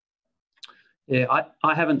cropping? Yeah,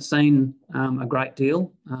 I haven't seen a great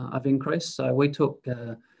deal of increase. So we took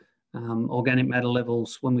organic matter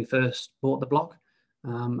levels when we first bought the block.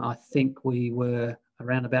 I think we were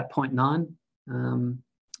around about 0.9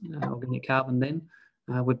 organic carbon then.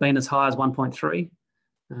 We've been as high as 1.3,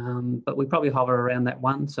 but we probably hover around that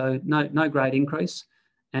 1. So no great increase.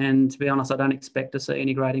 And to be honest, I don't expect to see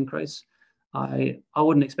any great increase. I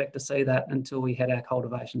wouldn't expect to see that until we had our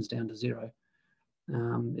cultivations down to 0.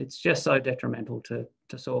 It's just so detrimental to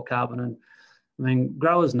soil carbon. And I mean,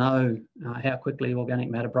 growers know how quickly organic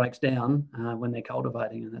matter breaks down when they're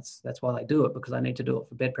cultivating, and that's why they do it, because they need to do it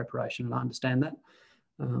for bed preparation, and I understand that.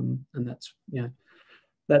 And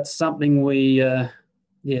that's something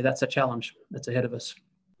that's a challenge that's ahead of us.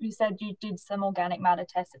 You said you did some organic matter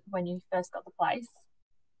tests when you first got the place.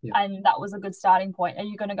 Yeah. And that was a good starting point. Are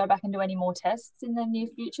you going to go back and do any more tests in the near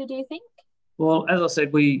future, do you think? Well, as I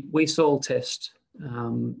said, we soil test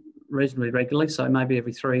reasonably regularly, so maybe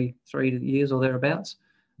every three years or thereabouts.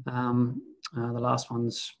 The last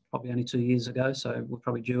one's probably only 2 years ago, so we're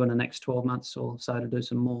probably due in the next 12 months or so to do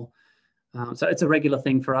some more. So it's a regular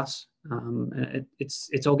thing for us.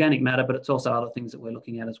 It's organic matter, but it's also other things that we're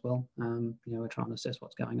looking at as well. We're trying to assess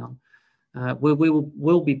what's going on.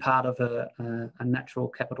 We'll be part of a natural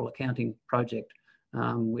capital accounting project,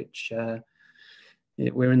 which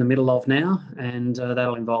we're in the middle of now, and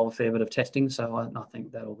that'll involve a fair bit of testing. So I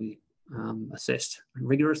think that'll be assessed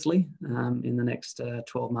rigorously in the next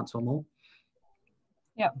 12 months or more.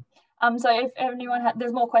 Yep. So if anyone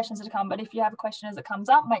there's more questions to come, but if you have a question as it comes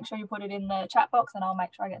up, make sure you put it in the chat box, and I'll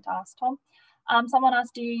make sure I get to ask Tom. Someone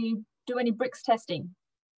asked, do you do any bricks testing?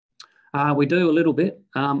 We do a little bit.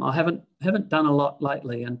 I haven't done a lot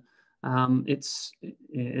lately, and it's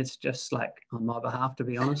just slack on my behalf, to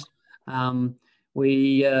be honest.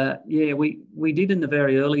 We did in the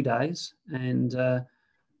very early days, and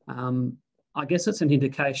I guess it's an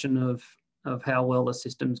indication of how well the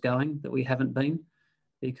system's going that we haven't been,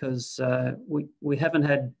 because we haven't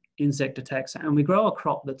had insect attacks, and we grow a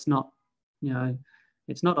crop that's not,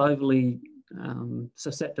 it's not overly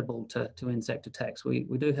susceptible to insect attacks. We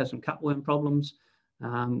do have some cutworm problems.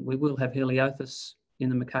 We will have Heliothis in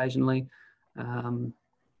them occasionally.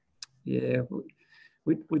 We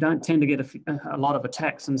we don't tend to get a lot of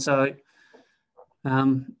attacks, and so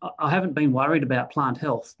I haven't been worried about plant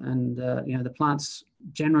health, and the plants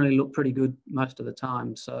generally look pretty good most of the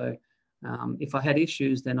time. So if I had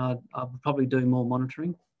issues, then I would probably do more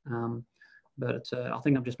monitoring. But I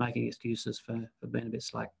think I'm just making excuses for being a bit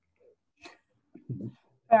slack.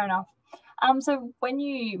 Fair enough. So when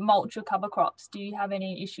you mulch your cover crops, do you have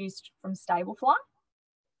any issues from stable fly?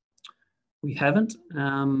 We haven't.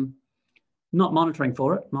 Not monitoring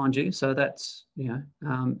for it, mind you. So that's,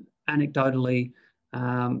 anecdotally,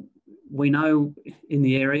 we know in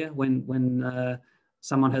the area when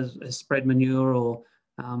someone has spread manure or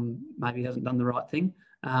maybe hasn't done the right thing,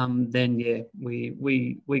 then yeah,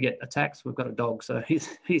 we get attacks. We've got a dog, so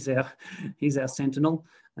he's our sentinel.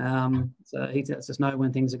 So he lets us know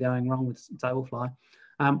when things are going wrong with stable fly.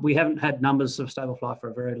 We haven't had numbers of stable fly for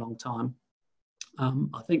a very long time.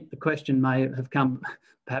 I think the question may have come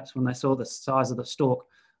perhaps when they saw the size of the stalk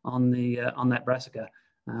on that brassica,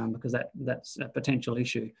 because that's a potential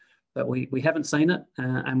issue. But we haven't seen it,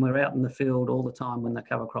 and we're out in the field all the time when the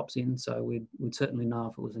cover crop's in, so we'd certainly know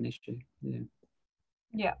if it was an issue.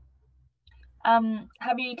 Yeah.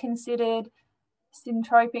 Have you considered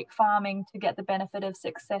syntropic farming to get the benefit of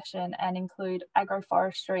succession and include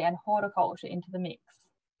agroforestry and horticulture into the mix?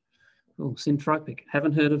 Oh, syntropic.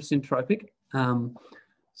 Haven't heard of syntropic.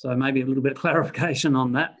 So maybe a little bit of clarification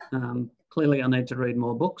on that. Clearly I need to read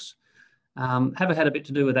more books. Haven't had a bit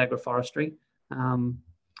to do with agroforestry.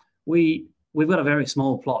 We've got a very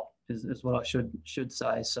small plot, is what I should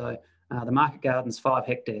say. So the market garden's 5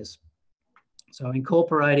 hectares. So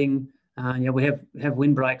incorporating, we have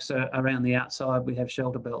windbreaks around the outside. We have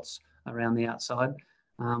shelter belts around the outside.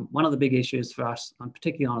 One of the big issues for us,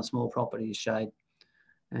 particularly on a small property, is shade.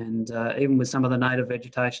 And even with some of the native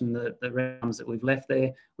vegetation, the realms that we've left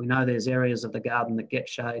there, we know there's areas of the garden that get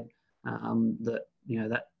shade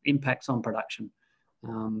that impacts on production.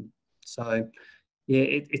 So yeah,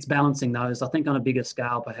 it's balancing those. I think on a bigger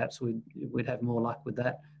scale, perhaps we'd have more luck with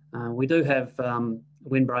that. We do have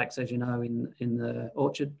windbreaks, as you know, in the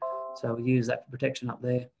orchard, so we use that for protection up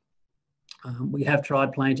there. We have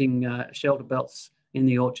tried planting shelter belts in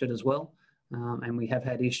the orchard as well, and we have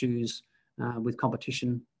had issues with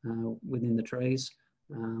competition within the trees,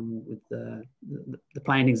 with the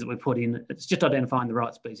plantings that we put in. It's just identifying the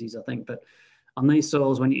right species, I think. But on these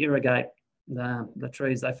soils, when you irrigate the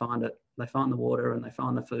trees, they find the water and they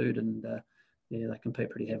find the food, and they compete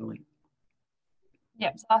pretty heavily.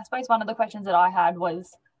 Yep. So I suppose one of the questions that I had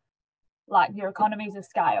was like your economies of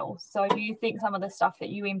scale. So do you think some of the stuff that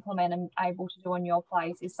you implement and able to do on your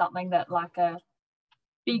place is something that like a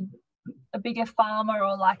bigger farmer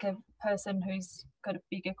or like a person who's got a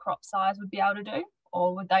bigger crop size would be able to do,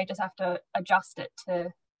 or would they just have to adjust it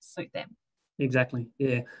to suit them? Exactly.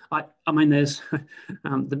 Yeah. I mean, there's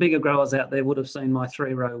the bigger growers out there would have seen my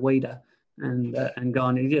 3-row weeder and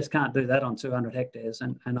gone, you just can't do that on 200 hectares,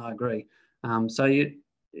 and I agree. So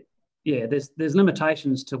there's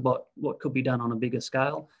limitations to what could be done on a bigger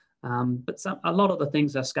scale, but a lot of the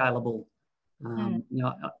things are scalable.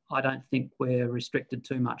 I don't think we're restricted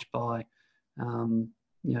too much by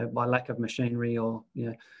by lack of machinery, or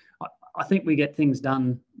I think we get things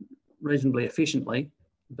done reasonably efficiently,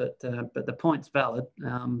 but the point's valid.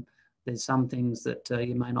 There's some things that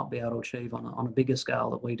you may not be able to achieve on a bigger scale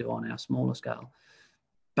that we do on our smaller scale.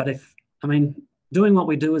 But doing what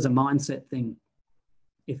we do is a mindset thing.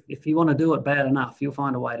 If you want to do it bad enough, you'll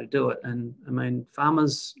find a way to do it. And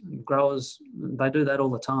farmers, growers, they do that all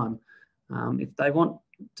the time. If they want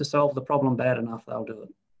to solve the problem bad enough, they'll do it.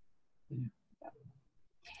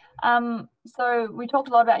 Yeah. So we talked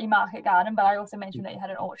a lot about your market garden, but I also mentioned that you had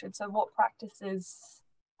an orchard. So what practices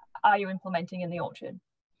are you implementing in the orchard?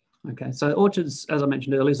 Okay, so orchards, as I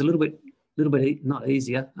mentioned earlier, is a little bit not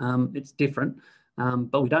easier. It's different,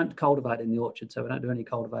 but we don't cultivate in the orchard, so we don't do any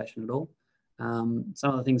cultivation at all.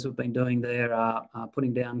 Some of the things we've been doing there are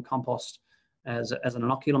putting down compost as an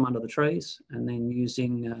inoculum under the trees, and then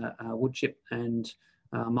using wood chip and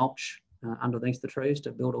mulch underneath the trees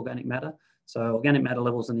to build organic matter. So organic matter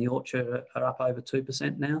levels in the orchard are up over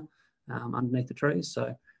 2% now underneath the trees.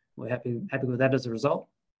 So we're happy with that as a result.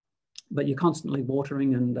 But you're constantly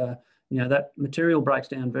watering, and that material breaks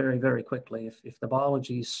down very, very quickly. If the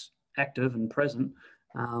biology is active and present,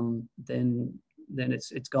 then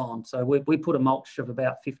it's gone. So we put a mulch of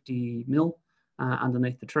about 50 mil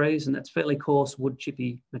underneath the trees, and that's fairly coarse wood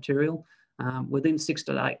chippy material. Within 6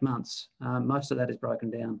 to 8 months, most of that is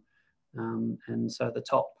broken down. And so the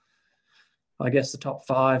top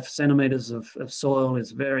 5 centimetres of soil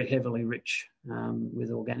is very heavily rich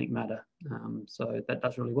with organic matter. So that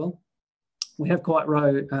does really well. We have quite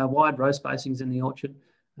wide row spacings in the orchard.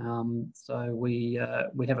 So we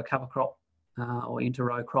have a cover crop or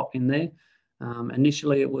inter-row crop in there.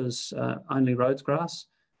 Initially, it was only Rhodes grass,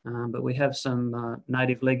 but we have some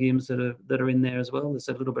native legumes that are in there as well. There's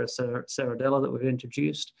a little bit of Ceradella that we've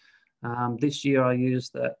introduced. This year, I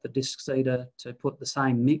used the disc seeder to put the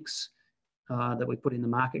same mix that we put in the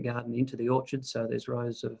market garden into the orchard. So there's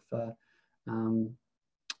rows of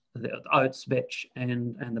the oats, vetch,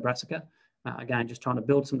 and the brassica. Again, just trying to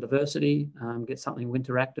build some diversity, get something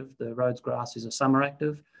winter active. The Rhodes grass is a summer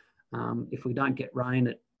active. If we don't get rain,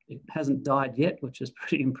 it hasn't died yet, which is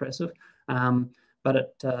pretty impressive.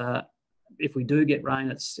 But if we do get rain,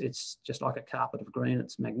 it's just like a carpet of green.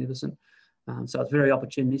 It's magnificent. So it's very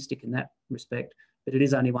opportunistic in that respect. But it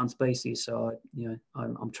is only one species, so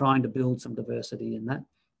I'm trying to build some diversity in that.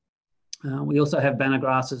 We also have banner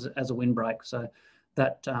grass as a windbreak, so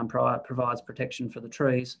that provides protection for the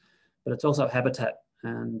trees, but it's also habitat,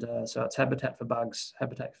 and so it's habitat for bugs,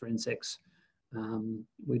 habitat for insects.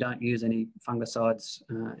 We don't use any fungicides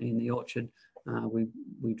in the orchard.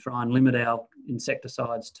 We try and limit our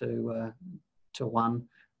insecticides to one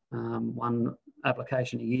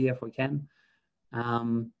application a year if we can.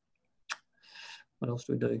 What else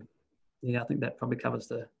do we do? Yeah, I think that probably covers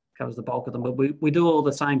the bulk of them. But we do all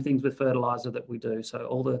the same things with fertiliser that we do. So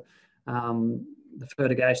all the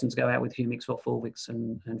fertigations go out with Humix or Fulvix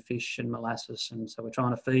and fish and molasses. And so we're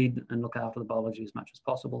trying to feed and look after the biology as much as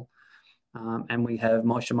possible. And we have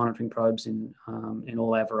moisture monitoring probes in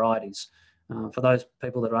all our varieties. For those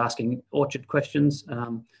people that are asking orchard questions,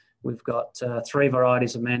 we've got 3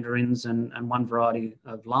 varieties of mandarins and 1 variety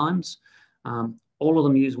of limes. All of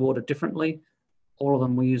them use water differently. All of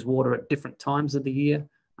them we use water at different times of the year.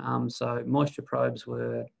 So moisture probes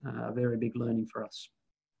were a very big learning for us.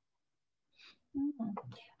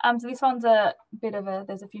 So this one's a bit of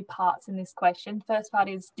there's a few parts in this question. First part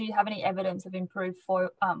is, do you have any evidence of improved food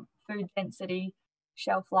density,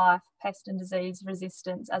 shelf life, pest and disease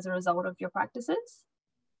resistance as a result of your practices?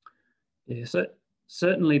 Yeah, so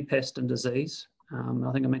certainly pest and disease.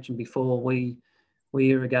 I think I mentioned before, we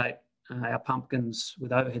irrigate our pumpkins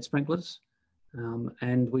with overhead sprinklers.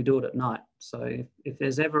 And we do it at night. So if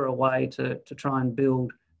there's ever a way to try and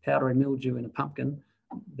build powdery mildew in a pumpkin,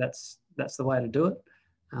 that's the way to do it.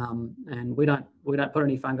 And we don't put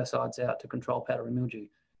any fungicides out to control powdery mildew.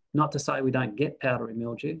 Not to say we don't get powdery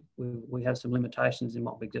mildew. We have some limitations in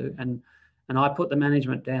what we do. And I put the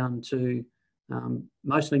management down to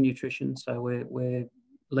mostly nutrition. So we're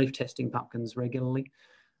leaf testing pumpkins regularly.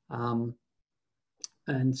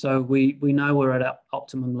 And so we know we're at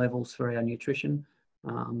optimum levels for our nutrition.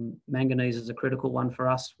 Manganese is a critical one for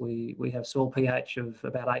us. We have soil pH of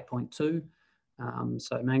about 8.2.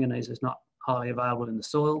 So manganese is not highly available in the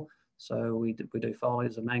soil. So we do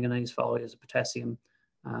foliars of manganese, foliars of potassium.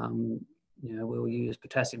 We'll use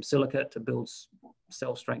potassium silicate to build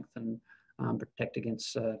cell strength and protect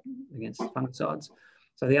against fungicides.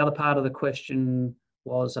 So the other part of the question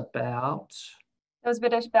was about... There was a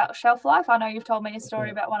bit about shelf life. I know you've told me a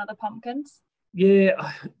story about one of the pumpkins.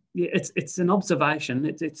 Yeah, it's an observation.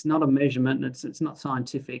 It's not a measurement. It's not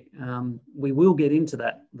scientific. We will get into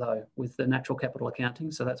that though with the natural capital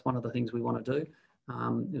accounting. So that's one of the things we want to do.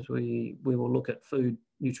 Is we will look at food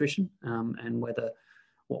nutrition and whether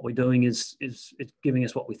what we're doing is it's giving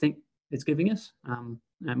us what we think it's giving us, and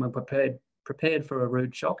we're prepared for a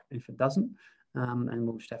rude shock if it doesn't, and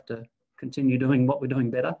we'll just have to continue doing what we're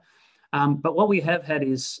doing better. But what we have had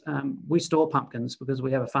is we store pumpkins because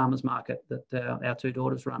we have a farmer's market that our 2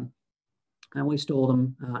 daughters run, and we store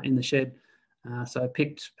them in the shed. So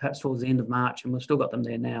picked perhaps towards the end of March, and we've still got them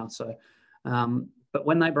there now. So, but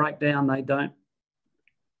when they break down, they don't.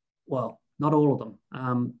 Well, not all of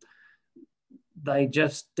them. They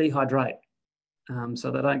just dehydrate,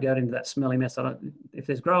 so they don't go into that smelly mess. If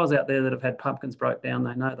there's growers out there that have had pumpkins broke down,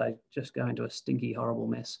 they know they just go into a stinky, horrible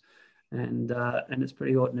mess. And it's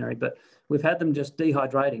pretty ordinary, but we've had them just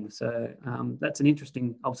dehydrating. So that's an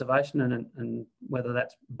interesting observation, and whether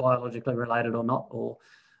that's biologically related or not, or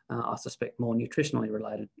I suspect more nutritionally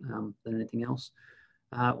related than anything else.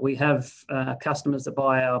 We have customers that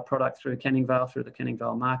buy our product through Canning Vale, through the Canning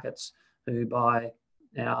Vale markets, who buy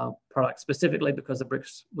our product specifically because the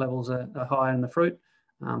Brix levels are higher in the fruit.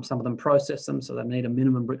 Some of them process them, so they need a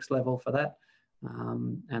minimum Brix level for that.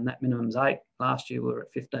 And that minimum's 8. Last year we were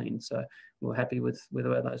at 15, so we're happy with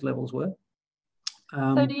where those levels were.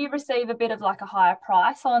 So do you receive a bit of like a higher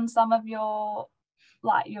price on some of your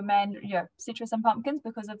citrus and pumpkins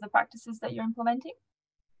because of the practices that you're implementing?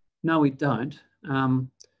 No, we don't.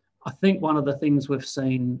 I think one of the things we've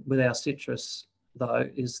seen with our citrus though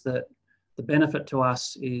is that the benefit to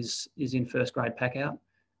us is in first grade pack out.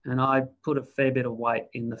 And I put a fair bit of weight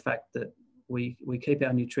in the fact that we keep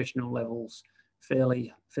our nutritional levels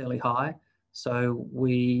fairly high. So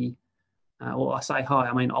well, I say high,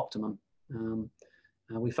 I mean optimum.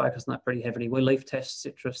 We focus on that pretty heavily. We leaf test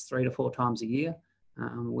citrus 3 to 4 times a year,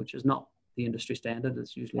 which is not the industry standard.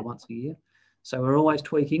 It's usually once a year. So we're always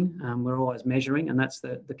tweaking, we're always measuring, and that's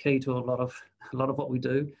the key to a lot of what we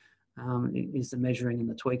do, is the measuring and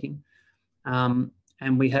the tweaking. And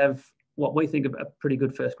we have what we think are pretty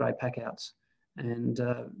good first grade pack outs. And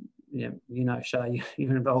Shay,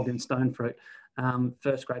 you're involved in stone fruit.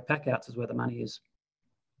 First grade pack outs is where the money is.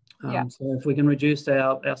 So if we can reduce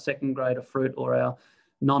our second grade of fruit or our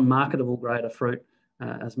non-marketable grade of fruit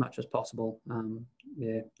as much as possible,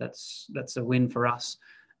 that's a win for us.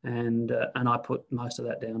 And I put most of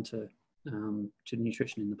that down to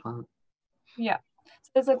nutrition in the plant. Yeah.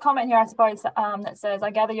 So there's a comment here, I suppose, that says,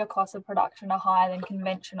 I gather your costs of production are higher than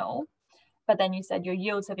conventional, but then you said your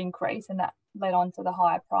yields have increased, and that led on to the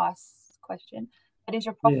higher price question. But is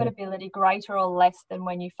your profitability greater or less than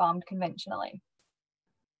when you farmed conventionally?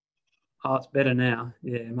 Oh, it's better now.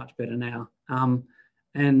 Yeah, much better now.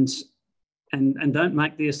 And don't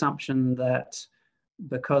make the assumption that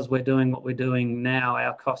because we're doing what we're doing now,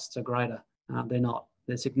 our costs are greater. They're not.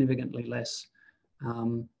 They're significantly less.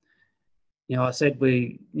 I said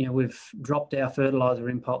we've dropped our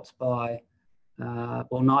fertiliser inputs by,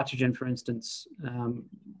 nitrogen, for instance.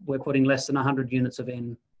 We're putting less than 100 units of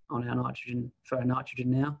N on our nitrogen for our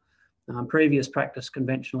nitrogen now. Previous practice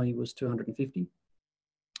conventionally was 250.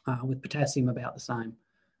 With potassium about the same.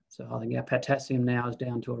 So I think our potassium now is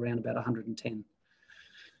down to around about 110.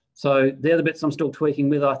 So they're the bits I'm still tweaking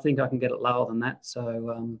with. I think I can get it lower than that.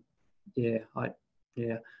 So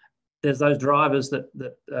there's those drivers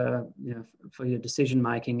that for your decision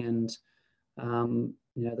making, and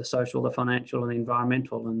the social, the financial, and the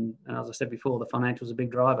environmental. And as I said before, the financial is a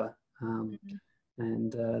big driver.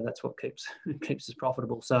 And that's what keeps us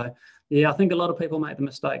profitable. So, I think a lot of people make the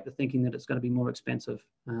mistake of thinking that it's going to be more expensive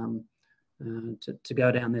to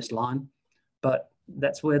go down this line, but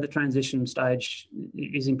that's where the transition stage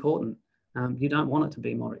is important. You don't want it to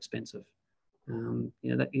be more expensive.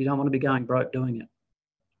 That you don't want to be going broke doing it.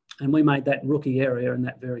 And we made that rookie area in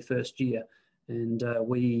that very first year, and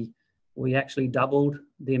we actually doubled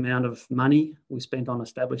the amount of money we spent on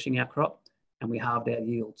establishing our crop, and we halved our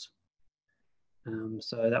yields.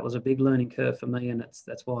 So that was a big learning curve for me, and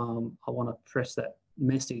that's why I want to press that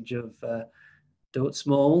message of do it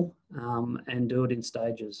small and do it in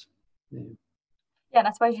stages. Yeah, and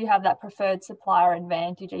I suppose you have that preferred supplier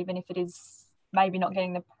advantage, even if it is maybe not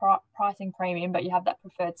getting the pricing premium, but you have that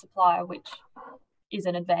preferred supplier, which is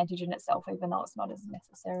an advantage in itself, even though it's not as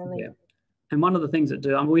necessarily. Yeah. And one of the things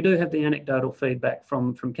that we do have the anecdotal feedback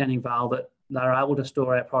from Canning Vale that they're able to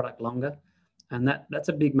store our product longer. And that's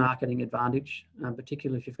a big marketing advantage,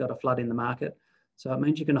 particularly if you've got a flood in the market. So it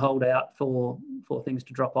means you can hold out for things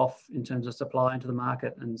to drop off in terms of supply into the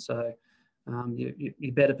market. And so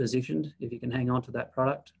you're better positioned if you can hang on to that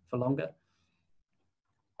product for longer.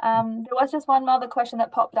 There was just one other question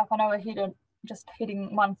that popped up. I know we're just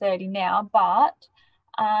hitting 1:30 now, but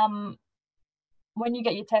when you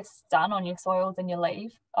get your tests done on your soils and your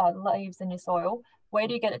leaves and your soil, where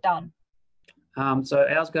do you get it done? So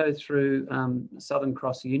ours go through Southern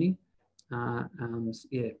Cross Uni. So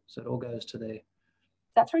it all goes to there.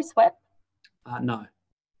 Is that through SWEP? No.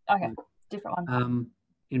 Okay, different one.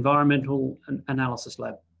 Environmental Analysis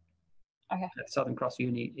Lab. Okay. At Southern Cross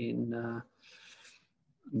Uni in,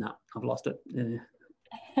 I've lost it. Yeah.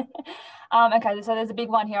 Okay, so there's a big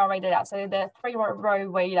one here. I'll read it out. So the 3-row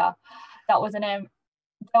weeder, there was an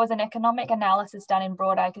economic analysis done in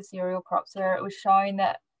broadacre cereal crops where it was showing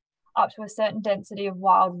that up to a certain density of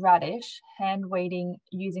wild radish, hand weeding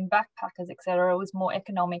using backpackers, etc., was more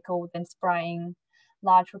economical than spraying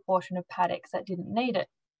large proportion of paddocks that didn't need it.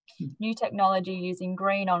 New technology using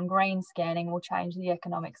green on green scanning will change the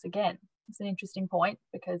economics again. It's an interesting point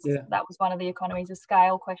because that was one of the economies of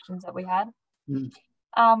scale questions that we had.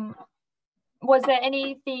 Was there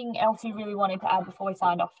anything else you really wanted to add before we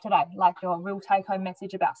signed off today, like your real take-home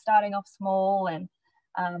message about starting off small and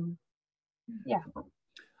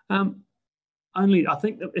Only, I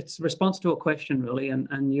think that it's a response to a question really,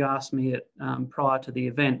 and you asked me it prior to the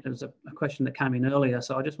event. It was a question that came in earlier,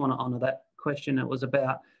 so I just want to honour that question. It was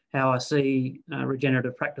about how I see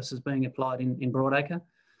regenerative practices being applied in broadacre,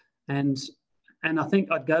 and I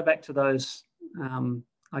think I'd go back to those,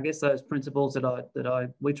 I guess those principles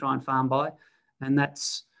that we try and farm by, and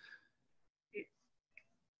that's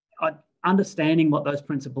understanding what those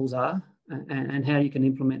principles are and how you can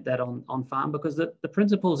implement that on farm, because the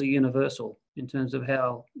principles are universal in terms of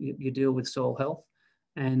how you deal with soil health,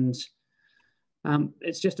 and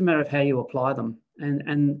it's just a matter of how you apply them.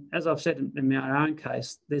 And as I've said in my own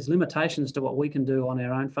case, there's limitations to what we can do on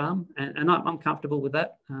our own farm, and I'm comfortable with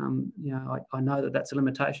that. I know that that's a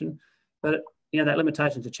limitation, but that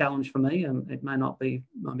limitation is a challenge for me, and it might be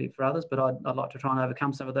for others, but I'd like to try and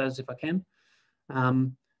overcome some of those if I can.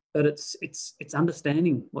 But it's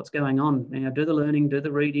understanding what's going on. Do the learning, do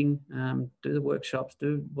the reading, do the workshops,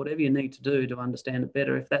 do whatever you need to do to understand it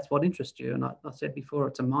better if that's what interests you. And I said before,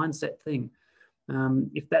 it's a mindset thing.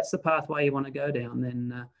 If that's the pathway you want to go down,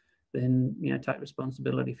 then take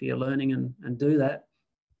responsibility for your learning and do that.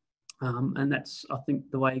 And that's, I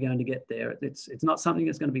think, the way you're going to get there. It's not something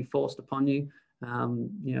that's going to be forced upon you.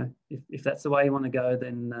 If that's the way you want to go,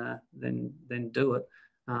 then do it.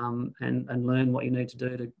 And learn what you need to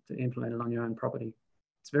do to implement it on your own property.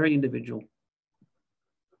 It's very individual.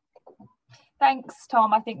 Thanks,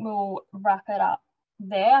 Tom. I think we'll wrap it up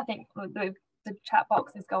there. I think the chat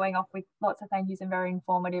box is going off with lots of thank yous and very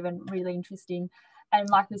informative and really interesting. And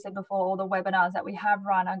like we said before, all the webinars that we have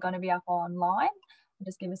run are going to be up online.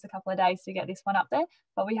 Just give us a couple of days to get this one up there.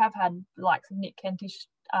 But we have had the likes of Nick Kentish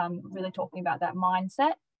really talking about that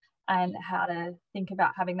mindset and how to think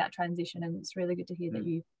about having that transition. And it's really good to hear that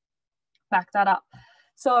you back that up.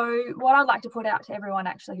 So what I'd like to put out to everyone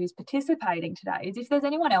actually who's participating today is if there's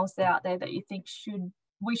anyone else out there that you think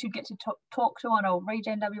we should get to talk to on a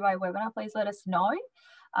RegenWA webinar, please let us know.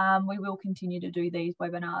 We will continue to do these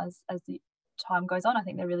webinars as the time goes on. I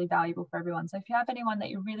think they're really valuable for everyone. So if you have anyone that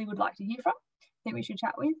you really would like to hear from, think we should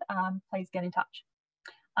chat with, please get in touch.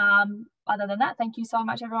 Other than that, thank you so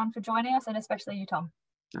much everyone for joining us, and especially you, Tom.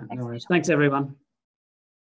 No worries. Thanks everyone.